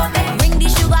 bring the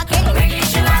sugar cane,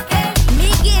 me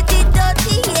get it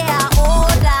dirty, yeah. Oh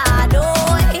Lord, oh,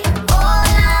 oh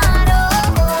Lord, oh,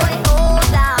 oh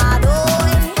Lord, oh,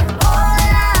 oh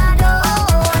Lord,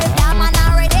 oh. Damn man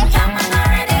already,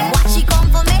 watch she come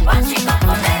for me,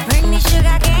 bring the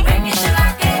sugar cane,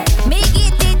 me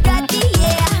get it dirty,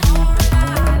 yeah.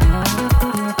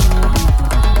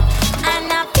 And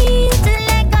I feel to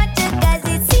let go to, 'cause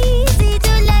it's easy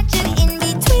to let you in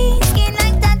between skin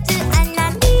like that too. And I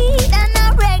need an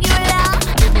regular.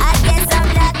 I guess I'm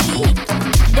lucky,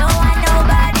 don't want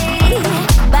nobody,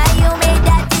 but you made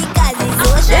that thing 'cause it's so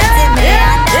shit in me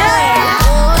underwear.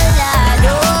 Oh Lord,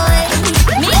 oh,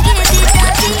 me get it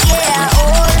dirty, yeah.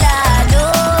 Oh Lord,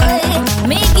 oh,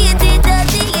 me get it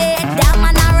dirty, yeah. That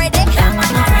man already,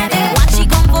 watch she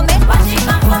come for me,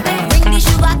 bring the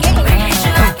sugar cane,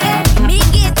 me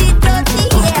get it dirty,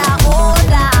 yeah. Oh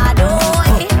Lord, oh,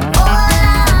 oh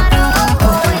Lord, oh,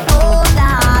 oh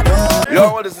Lord, oh.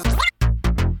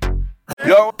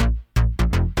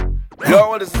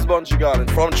 Yo, this is Bunchy Garden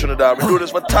from Trinidad. We do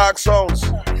this for tag sounds.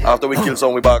 After we kill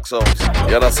some, we back sounds.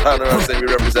 You understand what I'm saying? We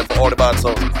represent for all the bad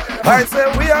sounds. I say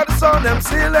we are the sound them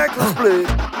selectors play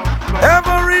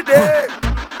every day,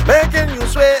 making you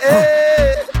sway.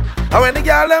 And when the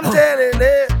girl them telling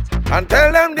it and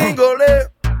tell them dingole,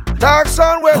 tag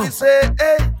sound where we say,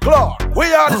 hey, Claude,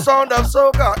 we are the sound of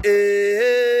soca.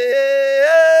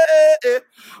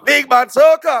 Big bad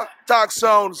soca, tag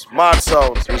sounds, mad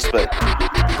sounds, respect.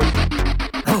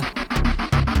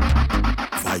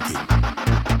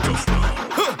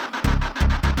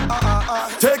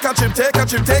 Take a chip, take a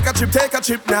chip, take a chip, take a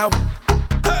chip now.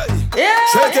 Hey. Yeah,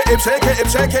 shake it, shake it,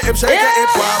 shake it, shake it,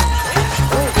 wow.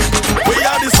 We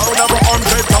are the sound of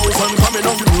 100,000 coming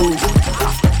on the road.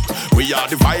 We are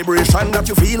the vibration that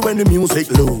you feel when the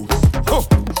music low.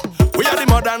 We are the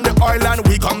mud and the oil and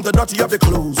we come to dirty up the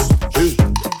clothes.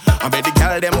 I made the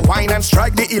girl them wine and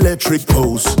strike the electric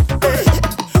pose. Hey.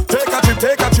 Take a chip,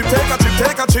 take a chip, take a chip,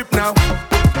 take a chip now.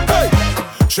 Hey.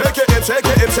 Shake it, shake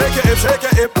it, shake it, shake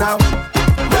it now.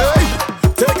 Hey.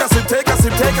 Take a sip, take a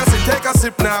sip, take a sip, take a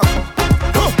sip now.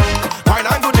 Wine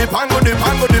and go dip, and go dip,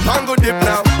 and go dip, and go dip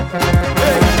now.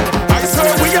 Hey. I saw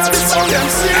we are the sound them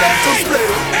selectors play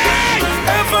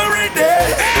every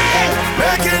day,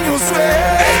 making you sway.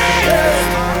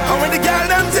 And when the girl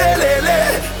them tell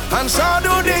and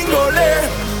shadow dingole,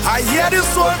 I hear the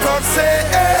soul God say,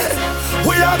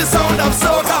 we are the sound of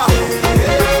soca.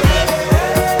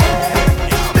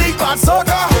 Big bad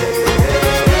soca.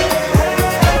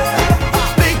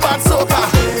 Big bad soca.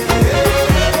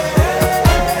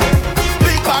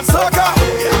 Big bad soca.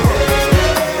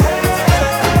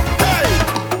 Hey.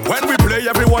 When we play,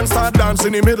 everyone start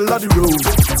dancing in the middle of the road.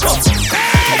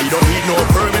 We don't need no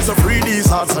permits to free these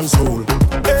hearts and soul.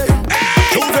 Hey.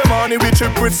 Tuesday morning we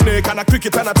trip with snake and a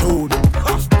cricket and a toad.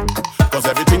 Cause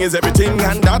everything is everything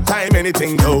and that time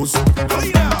anything goes.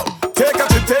 Take a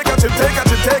chip, take a chip, take a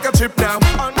chip, take a chip now.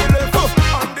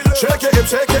 Shake it,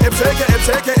 shake it, shake it,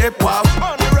 shake it, wow.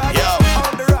 Yo.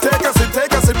 Take a sip,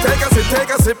 take a sip, take a sip,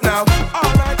 take a sip now.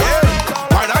 Yeah.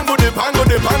 Wine and go dip, and go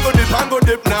dip, and go dip, and go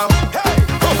dip now.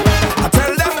 I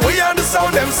tell them we are the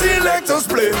sound them selectors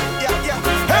play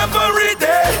every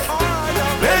day,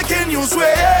 making you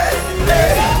sway.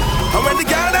 And when the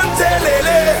girl them tell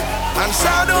and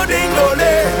shadow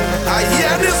dingole, I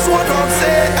hear this one come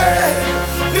say,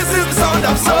 this is the sound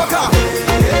of soca.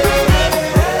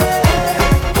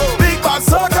 Big bad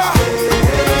soca.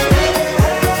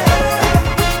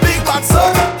 Big bad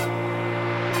soca.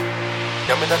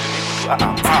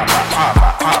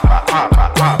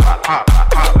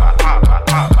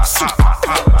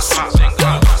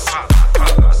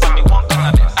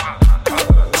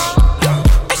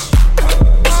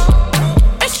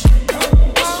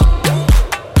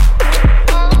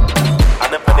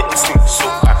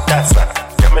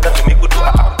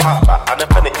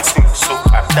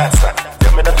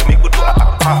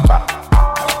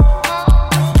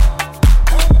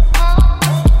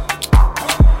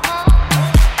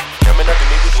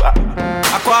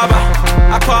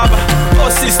 Aquaba, oh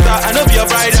sister, I know be a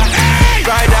rider.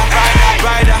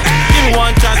 Give me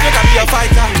one chance, make I be a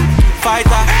fighter,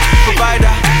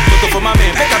 provider. Toto for my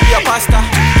man, make I be a pasta.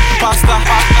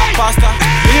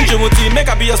 In Djibouti, make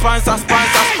I be a sponsor.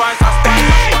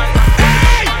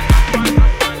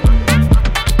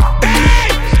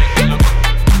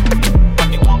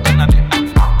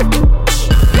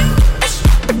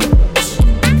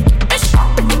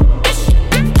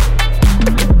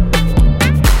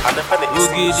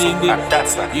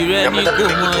 You ready to go,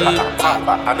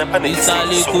 man?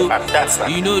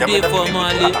 You know they for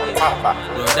Mali.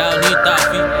 Go down with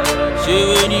Taffy. She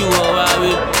when you are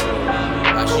away.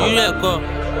 She record.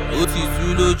 Ó ti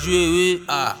tú lójú ewé.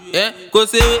 Kò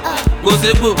séwé, kò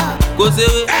ségbò, kò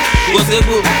séwé, kò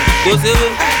ségbò, kò séwé,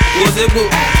 kò ségbò,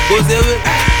 kò séwé,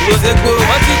 kò ségbò.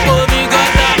 Wọ́n ti kó mi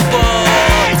gọ́tà pọ̀.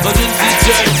 Wọ́n ti ti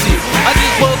jẹ́rìsì. Wọ́n ti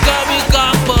kó kẹ́míkà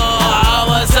pọ̀.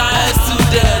 Àwọn science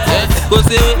student. Kò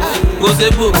séwé, kò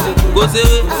ségbò, kò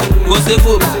séwé, kò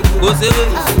ségbò, kò séwé,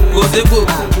 kò ségbò,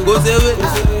 kò séwé,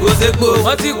 kò ségbò.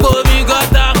 Wọ́n ti kó mi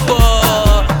gọ́tà pọ̀.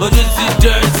 Wọ́n ti ti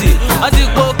jẹ́rìsì. Wọ́n ti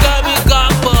kó kẹ́míkà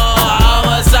pọ̀.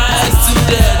 Àwọn science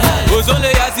student. Òṣòlè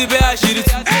yà sí bẹ́ẹ̀ àṣírí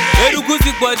tú. Eruku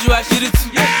ti pọ̀ ju àṣírí tú.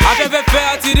 Afẹ́fẹ́ fẹ́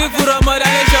àti rí fúnra ọmọdé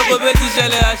alẹ́ ṣọ́kò bẹ́ẹ̀ ti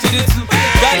ṣẹlẹ̀ àṣírí tú.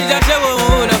 Gádìjà ṣẹ́wọ̀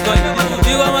òun lọ́kọ̀ yìí.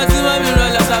 Ìwọ ọmọ tí wọ́n mi rán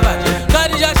lọ sábà.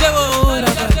 Gádìjà ṣẹ́wọ̀ òun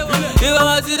lọ́kọ̀ yìí. Ìwọ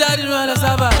ọmọ tí dáàdì rán lọ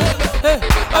sábà.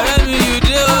 Ọ̀rẹ́ mi, you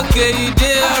dey okay, you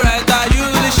dey alright, are you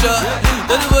really sure?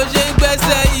 Lórí bó ṣe ń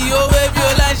gbẹ́sẹ̀ yìí, ó wé bí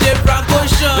ó láì ṣe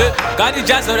francotion.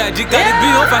 Gádìjà sọ̀rọ̀ ẹ̀jí kárí bí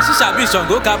ó fa ṣíṣà bí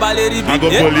Ṣàngó kabalẹ̀ rí bí.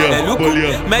 Ẹ̀lúkú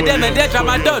mẹ́dẹ́mẹ́dẹ́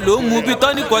tramadol ló ń mu bí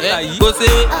tọ́ní kọta yìí. Kò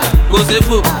séwé, kò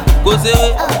ségbò, kò séwé,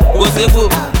 kò ségbò,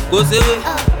 kò séwé,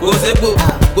 kò ségbò,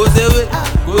 kò séwé,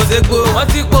 kò ségbò. Wọ́n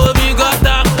ti kó mi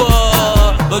gọ́tà pọ̀,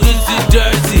 ojú ti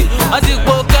dirty. Wọ́n ti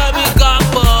kó kẹ́míkà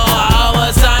pọ̀, àwọn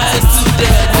science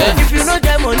student. If you no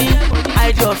get money,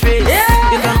 hide your face.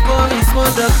 You can call me small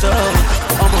doctor.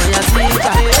 Ọmọ ya sí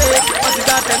ìta. Wọ́n ti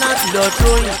ká penalty lọ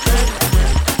throwing.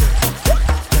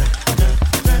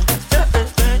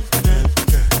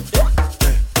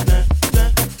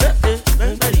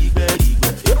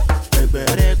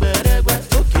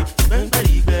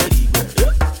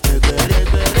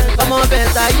 Ọmọ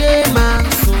bẹ̀ta yé máa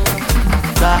sùn,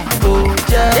 gbà ó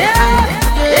jẹ́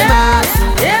yé máa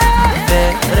sùn,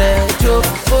 bẹ̀rẹ̀ jó,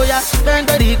 bóyá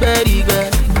gbẹ̀ngbẹ̀rìgbẹ̀rìgbẹ̀,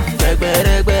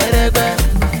 gbẹ̀gbẹ̀rẹ̀gbẹ̀rẹ̀gbẹ̀,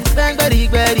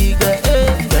 gbẹ̀ngbẹ̀rìgbẹ̀rìgbẹ̀,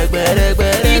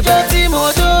 gbẹ̀gbẹ̀rẹ̀gbẹ̀rẹ̀gbẹ̀. Ijó tí mo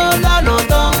jó lọ́nà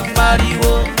tó ń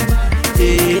pariwo,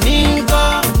 èní ń kọ́,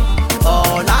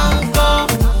 ọ̀la ń kọ́,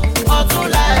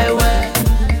 ọ̀túnla ẹ̀wẹ̀,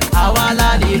 àwa la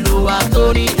nílùú wa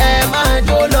torí ẹ máa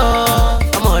jó lọ,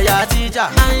 ọmọ ìyá tíjà.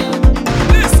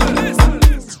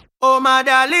 Oh my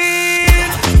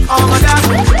darling, oh my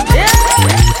darling,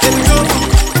 baby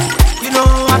you know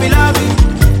I be loving,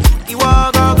 you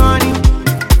walk on you,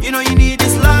 you know you need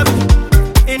this love,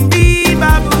 indeed,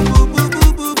 babu boo boo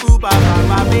boo boo boo ba ba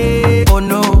ba babe. Oh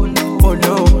no,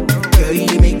 girl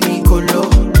you make me colo.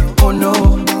 Oh no,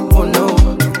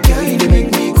 girl you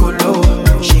make me colo.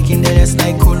 Shaking the ass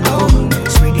like colo,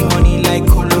 spreading money like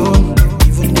colo,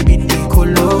 even the bit they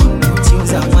colo.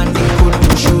 Things I want they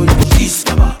colo show you.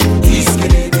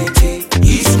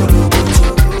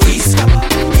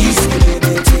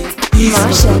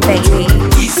 Martian, baby.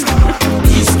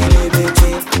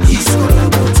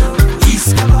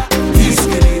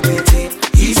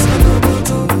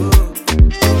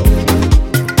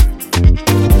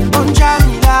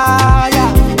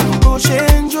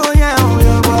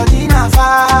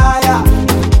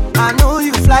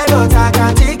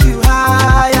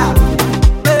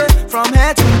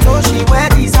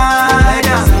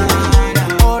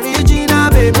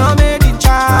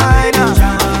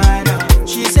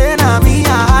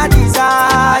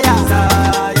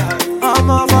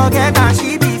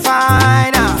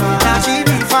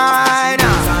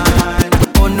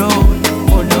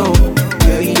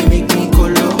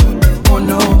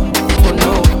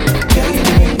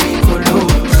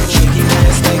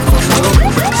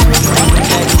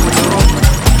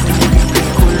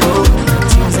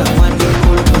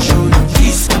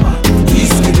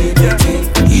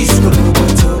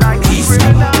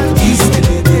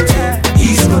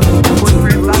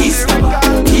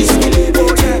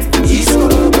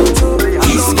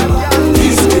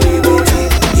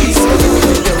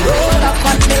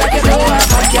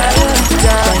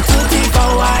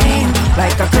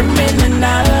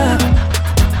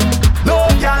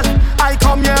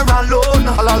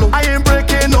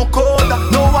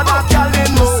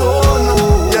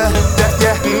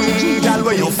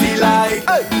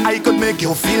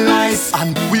 You feel nice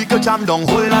and we could jam down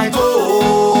whole night.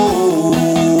 Oh,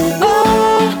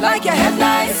 like your head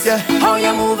nice. yeah. How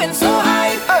you moving so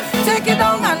high? Take it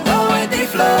down and go with the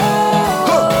flow.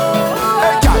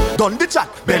 Hey, girl, done the chat.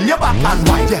 Bend your back and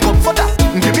wine, yeah. Come for that.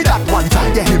 Give me that one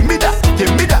time, yeah. Give me that,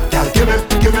 girl. Give me.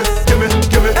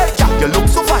 Hey, girl, you look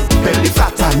so fine. Belly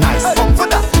flat and nice. Come for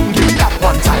that. Give me that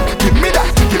one time. Give me that,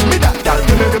 girl. Give me.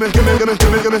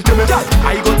 Girl,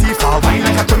 I go too far, wine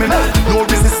like a criminal. No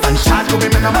resistance, shot to me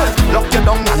minimal. Lock you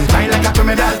down and wine like a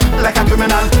criminal.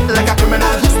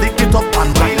 Stick it up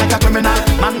and wine like a criminal.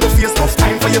 Man, go face tough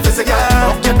time for your physical.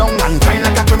 Lock you down and wine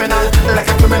like a criminal.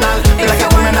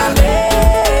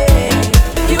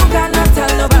 You cannot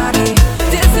tell nobody.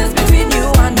 This is between you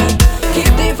and me.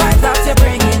 Keep the vibes that you're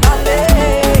bringing on me.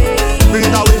 Bring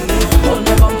it away. Hold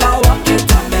me bumper, walk it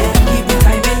on me. Keep the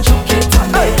time and choke it on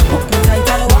me. Hook me tight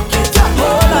and walk it on me.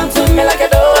 Hold on to me like you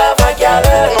don't have a girl.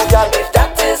 If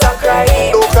that is a crime,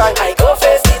 I go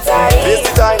face the time. Face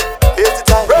the time.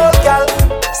 Roll, girl,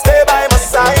 stay by my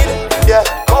side. Yeah,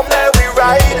 come let we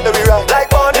ride. Like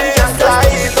Bonnie and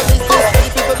Clyde.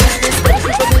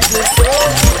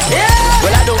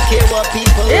 Well, I don't care what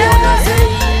people wanna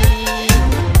say.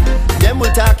 Them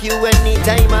will talk you any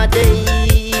time of day.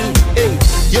 Hey,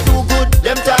 you do good,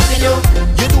 them talking you.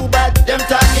 You do bad, them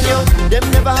talking you. Them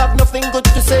never have nothing good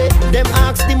to say. Them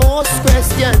ask the most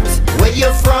questions. Where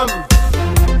you from?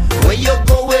 Where you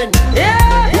going?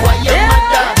 Who are your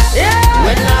mother?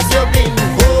 When last you been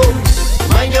home?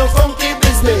 Mind your funky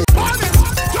business.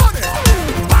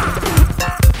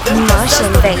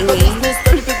 Martian, baby.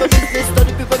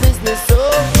 Study people business, so.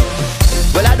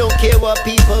 Well, I don't care what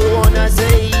people wanna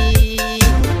say.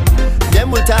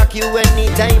 Them will talk you any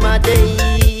time of day.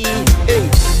 Hey,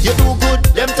 you do good,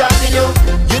 them talking you.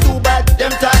 You do bad,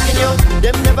 them talking you.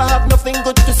 Them never have nothing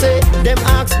good to say. Them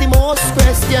ask the most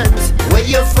questions. Where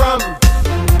you from?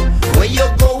 Where you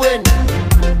going?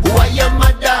 Who are your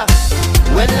mother?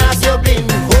 When last you been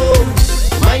home?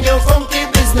 Mind your funky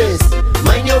business.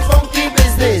 Mind your funky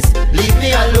business. Leave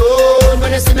me alone.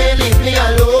 When you see me, leave me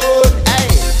alone. Hey,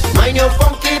 mind your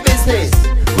funky business.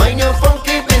 Mind your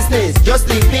funky business. Just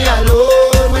leave me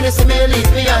alone. When you see me,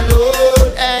 leave me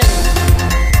alone. Hey.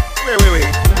 Wait.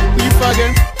 Who you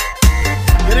fucking?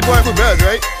 You're the boy for birds,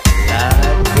 right?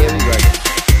 Here we go.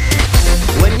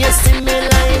 When you see me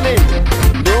liming,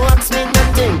 don't ask me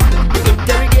nothing. The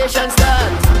interrogation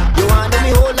starts. You wanna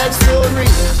me whole life story.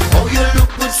 Oh, you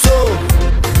look good so.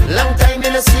 Long time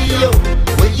in a see you.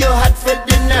 When you had for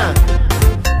dinner,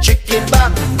 chicken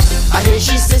back. I hear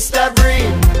she sister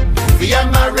brain. We are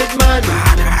married man.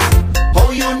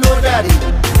 How you know daddy?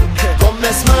 Come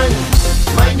let's man.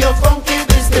 Mind your funky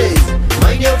business.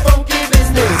 Mind your funky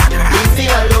business. Leave me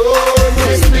alone.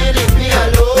 Leave me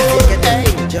alone. Hey,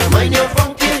 mind your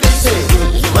funky business.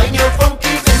 Mind your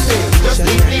funky business. Just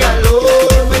leave me alone.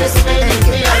 Leave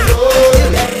me alone.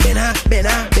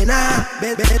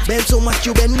 Bend so much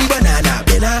you bend the banana.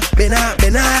 Bena.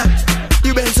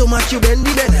 You bend so much you bend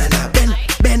the banana.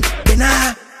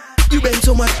 Bena. You bend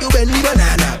so much you bend the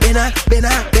banana. Bena.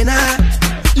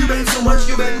 You bend so much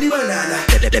you bend the banana.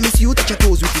 Let me see you touch your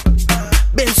toes with it.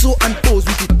 Bend so and pose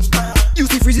with it. You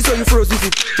see freezy so you froze with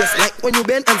it. Just like when you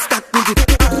bend and stack with it.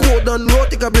 Roll down roll,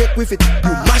 take a break with it.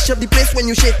 You mash up the place when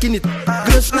you shaking it.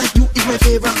 Girls like you is my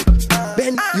favorite.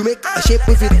 Bend, you make a shape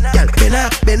with it. Girl, bena.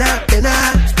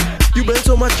 You bend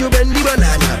so much you bend the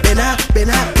banana. Bena.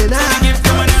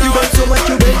 You bend so much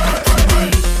you bend.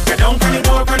 Get down from the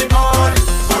board,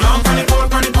 Hold on from the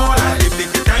board, If this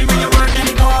the time when you work in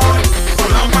the board.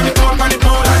 Hold on from the board,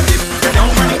 Get down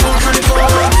from the board,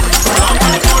 Hold on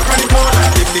from the board,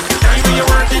 If this the time when you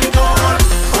work in the board.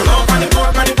 Hold on from the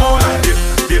board,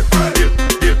 Dip.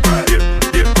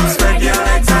 Spread your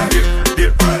legs and dip.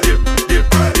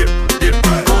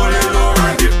 Go a little lower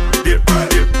and dip.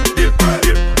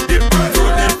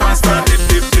 Throw them faster, dip.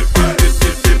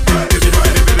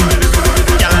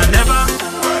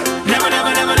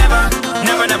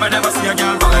 Girl, I never see a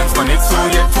girl balance when it's so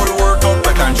yet full workout,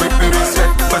 but can't trip in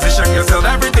respect. Position yourself,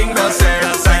 everything well said.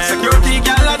 Like security,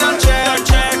 girl, I don't check.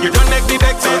 You don't make me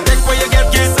vex, so take where you get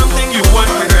something you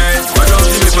want regret. But don't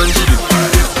she live and she did,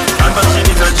 and but she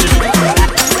did and she did.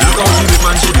 Look how she live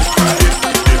and she did,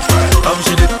 how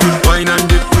she did, wine and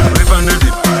dip, rip and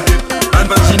dip, and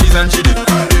but she did and she did.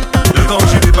 Look how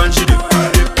she live and she did,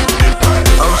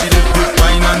 how she did,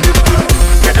 wine and dip.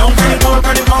 Get down for the board,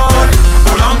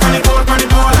 hold on for the board,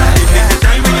 If this the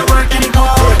time when you work in the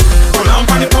board, hold on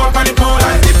for the board,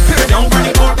 Get down for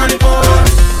the board,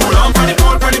 hold on for the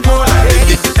board, If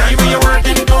this the time when you work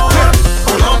in the board.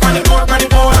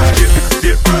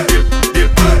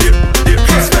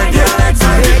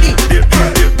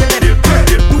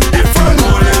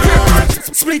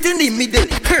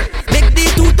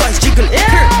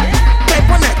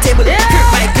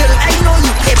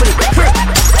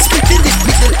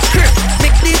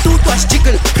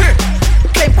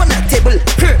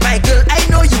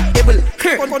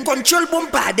 control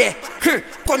bombade,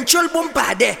 control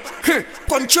bombade,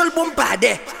 control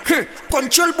bombade,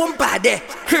 control bombade,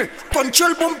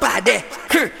 control bombade,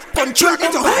 control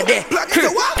bombade,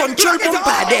 control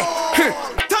bombade.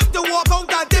 Time to walk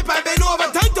out and dip and bend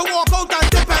over. Time to walk out and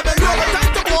dip and bend over.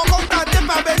 Time to walk out and dip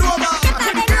and bend over.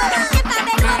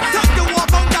 Time to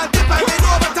walk out and dip and bend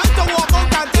over. Time to walk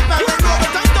out and dip and bend over.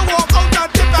 Time to walk out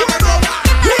and dip and bend over.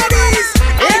 Ladies,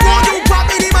 I want you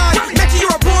property man. Make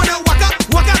your opponent walk up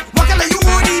like you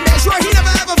own him. Make sure he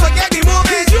never ever forget the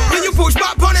moment when you push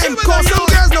back on him. Cause some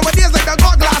girls nowadays like they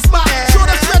got glass back. Show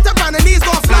them straight up and the knees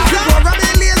go flat. You go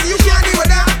rubbing lazy, you can't deal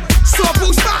with that. So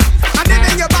push back and then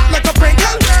bend your back like a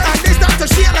Pringle. And they start to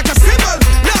shake like a cymbal.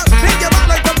 Look, bend your back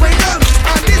like a Pringle.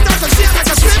 And they start to shake like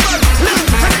a cymbal. Look,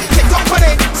 and then kick up on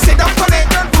it, sit down on it,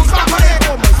 then push back on it.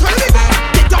 Oh my God,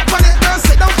 kick up on it, then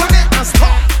sit down on it and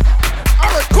stop.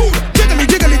 Alright, cool. Jiggly,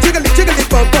 jiggly, jiggly, jiggly,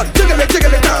 bum, bum. Jiggly,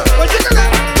 jiggly, down. Well, jiggly,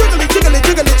 jiggly, jiggly,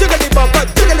 jiggly, jiggly, bum, bum.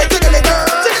 Jiggly, jiggly, down.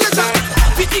 Jiggly, down.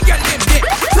 50 girl them there.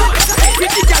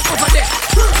 50 girl over there.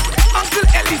 Uncle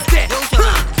Ellie's there.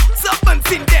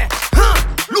 Servants in there.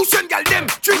 Lucian girl them.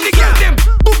 Trinity girl them.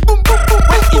 Boom, boom, boom, boom.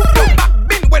 Well, if you back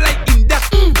bend, well, I in that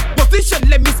position,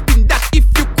 let me spin that. If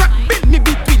you crack bend me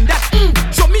between that,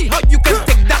 show me how you can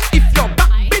take that. If your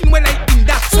back bend, well, I in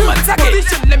that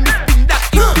position, let me spin that.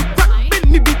 If you crack bend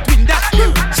me between that,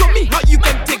 show me how you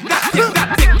can take that. Take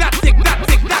that, take that, take that,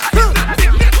 take that, take that,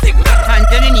 take that, take that.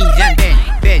 Hands on your knees and bend.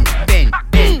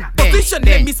 Position,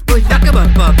 let me spin that. Like a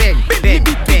bumper, bend.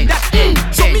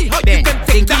 Show me how you can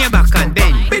take Think in that. your back and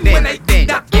bend. When I in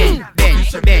that.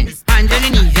 Hands on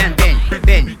your knees and bend.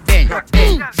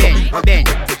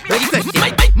 Ready, question.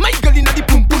 My girl inna the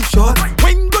pum pum shot.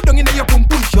 When go down inna your pum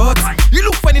pum shot, you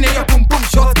look fine inna your pum pum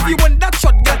shot. If you want that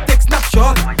shot, girl, take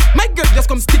snapshot. My girl just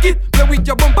come stick it. Play with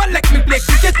your bumper like me play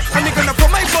cricket. And you gonna put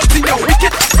my balls in your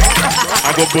wicket.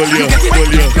 I go pull you.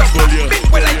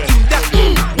 Well, I in that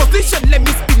position, let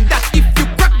me spin that. If you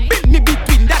crack bend me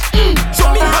between that, show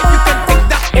me how you can take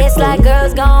that. It's like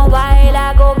girls gone wild,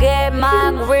 I go get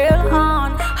my grill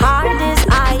on. Hard as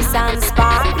ice and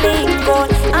sparkling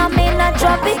gold. I'm in a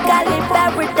tropical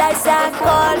paradise I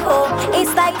call home.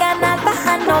 It's like an alpha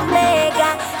and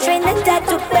omega, Trinidad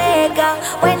to Vega.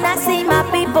 When I see my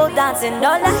people dancing,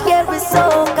 all I hear is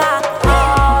soca.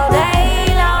 All day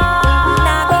long,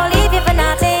 not gonna leave you for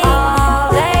nothing.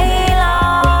 All day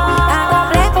long, not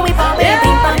gonna play for we pop.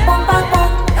 Ping pong pong pong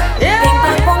pong, ping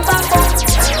pong pong pong pong.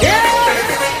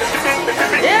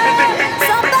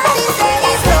 Somebody say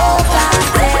it's soca,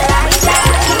 say like that.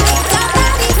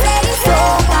 Somebody say it's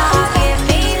soca, give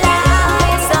me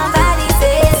life. Somebody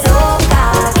say soca,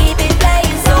 keep it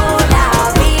playing so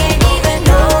loud. We ain't even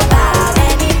know about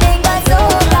anything but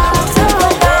soca,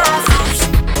 soca.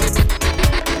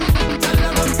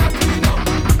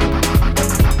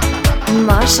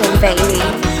 Martian, baby.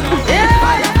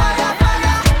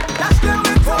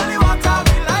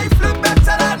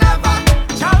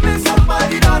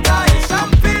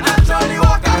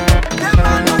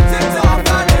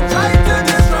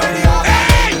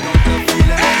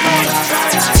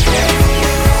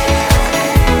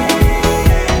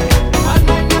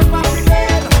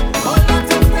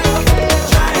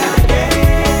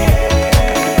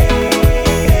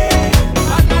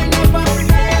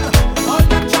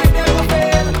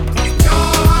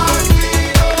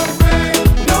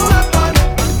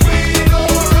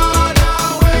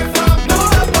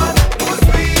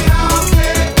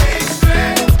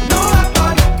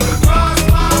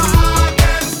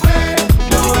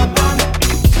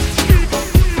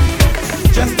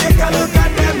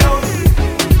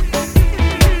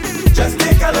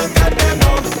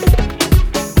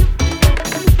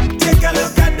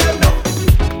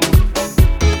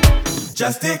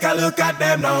 Just take a look at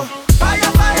them now. Fire,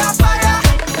 fire, fire.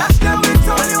 Dash them with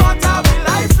holy water. We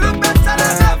life look better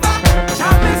than ever.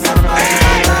 Show me somebody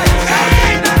that nice.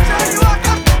 Champagne and Johnny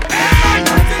Walker. And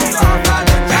nothing to offer.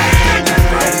 The giant can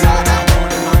destroy the order.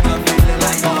 Holding on to feeling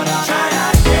like order. Try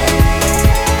again.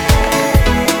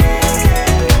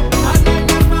 And then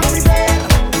never fail.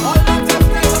 All that you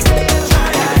never fail.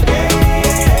 Try again.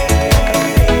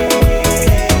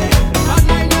 And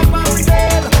then never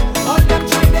fail. All them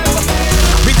try never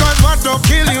fail. Because what don't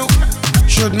kill you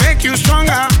should make you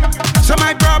stronger. So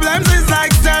my problem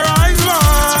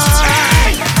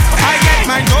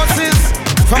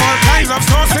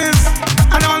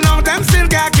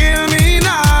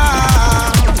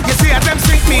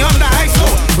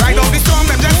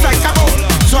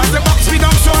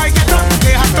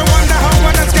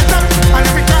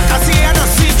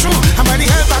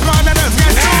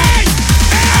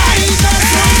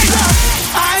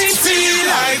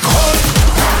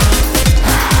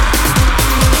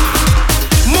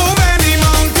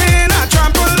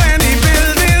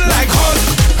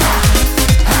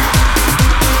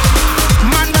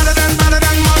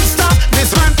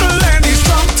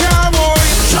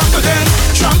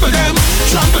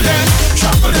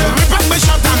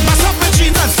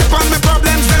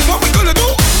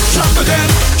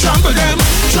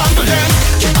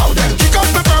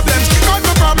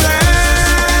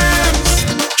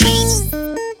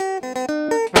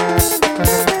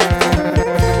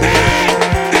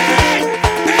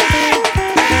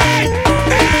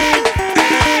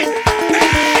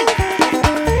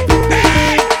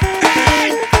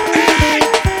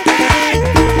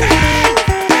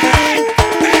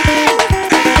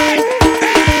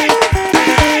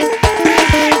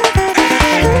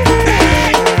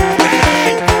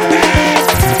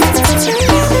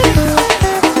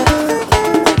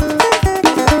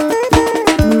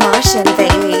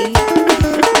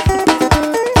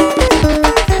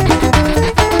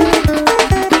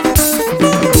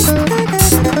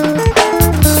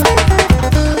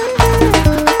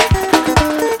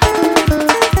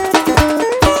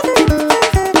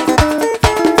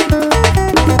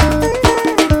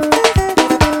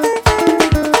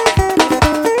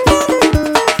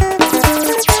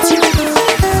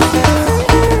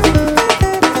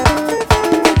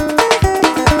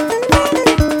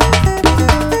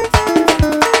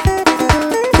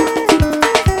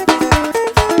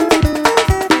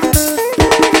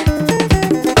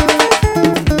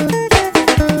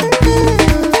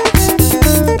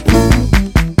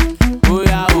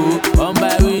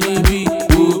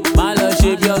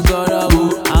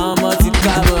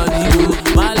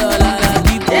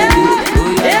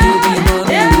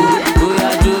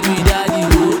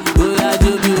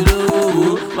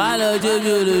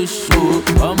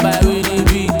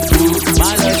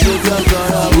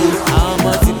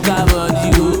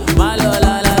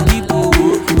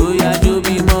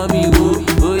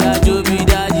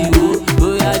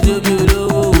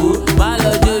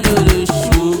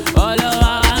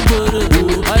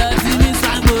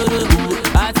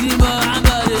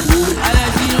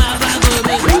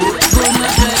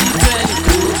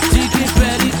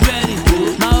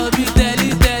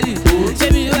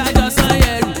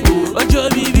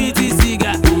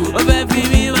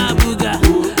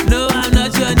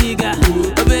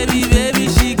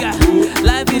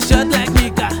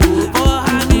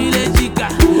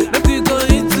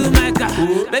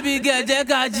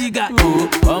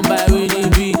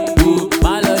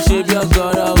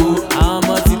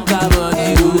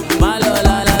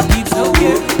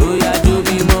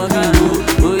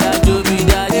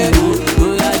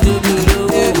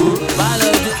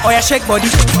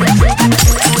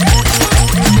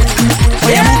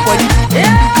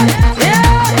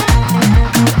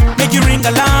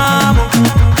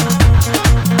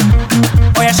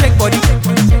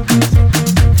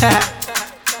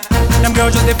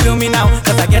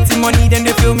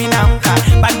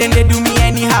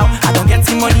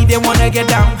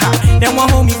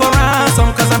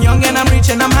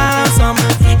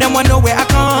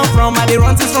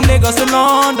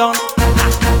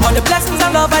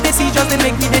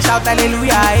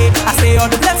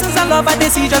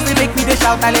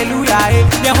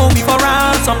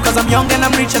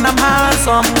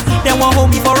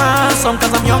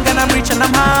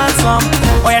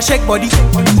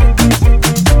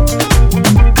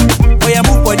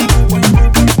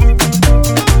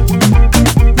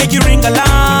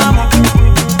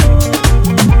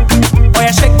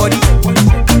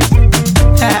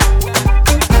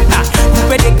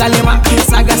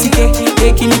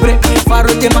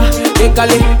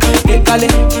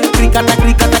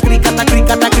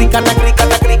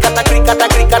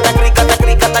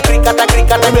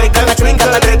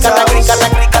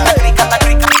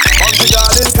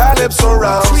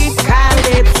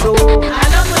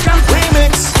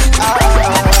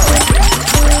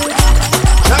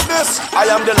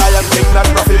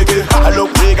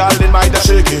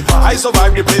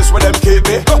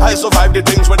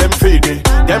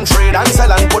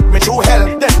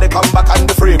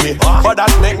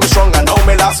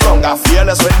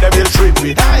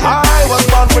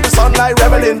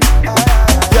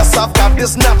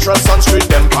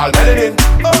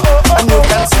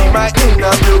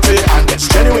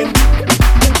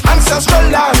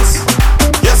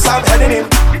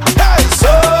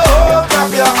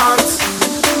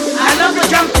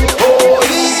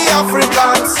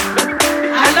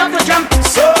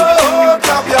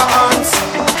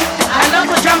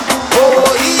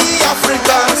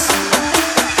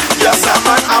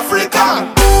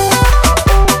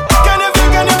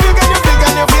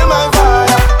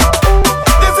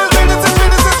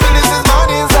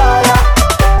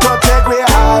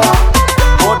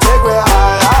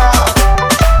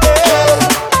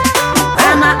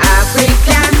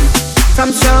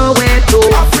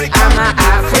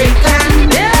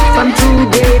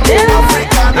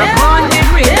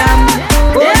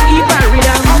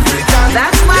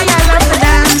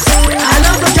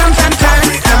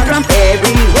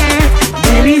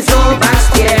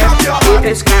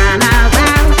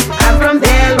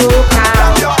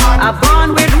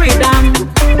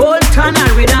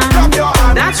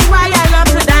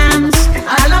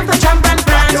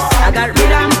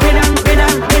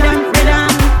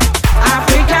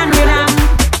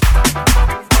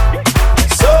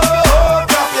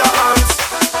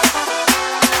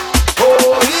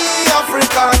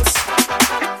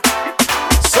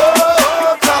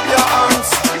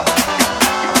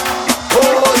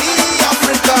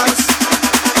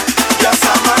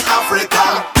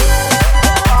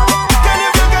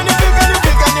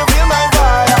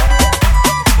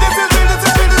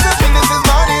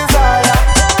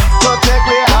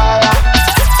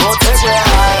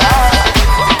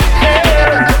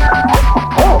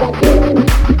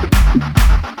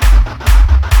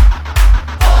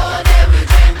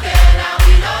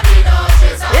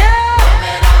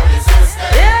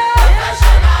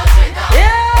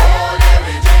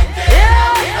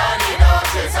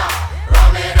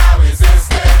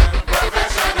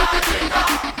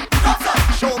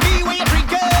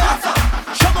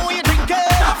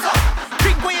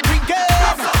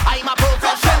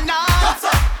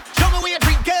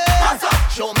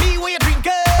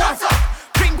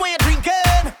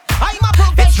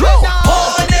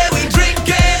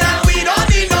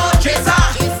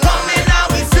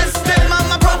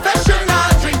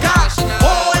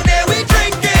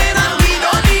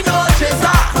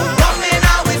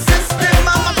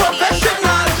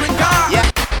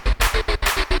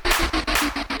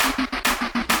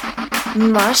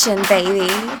Martian, baby.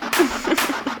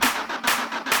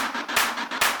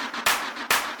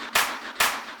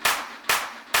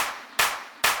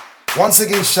 Once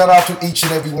again, shout out to each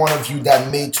and every one of you that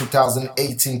made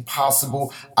 2018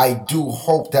 possible. I do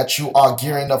hope that you are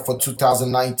gearing up for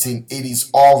 2019. It is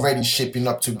already shaping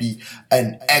up to be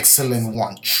an excellent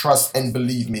one. Trust and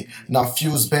believe me. Now,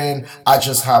 Fuze Band, I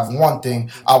just have one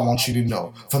thing I want you to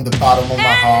know from the bottom of my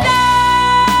heart.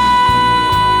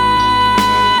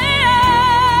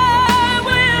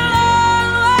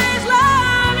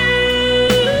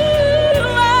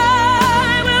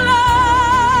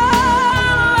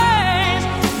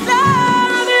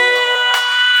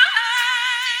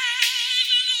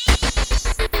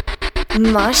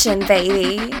 Martian,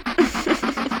 baby.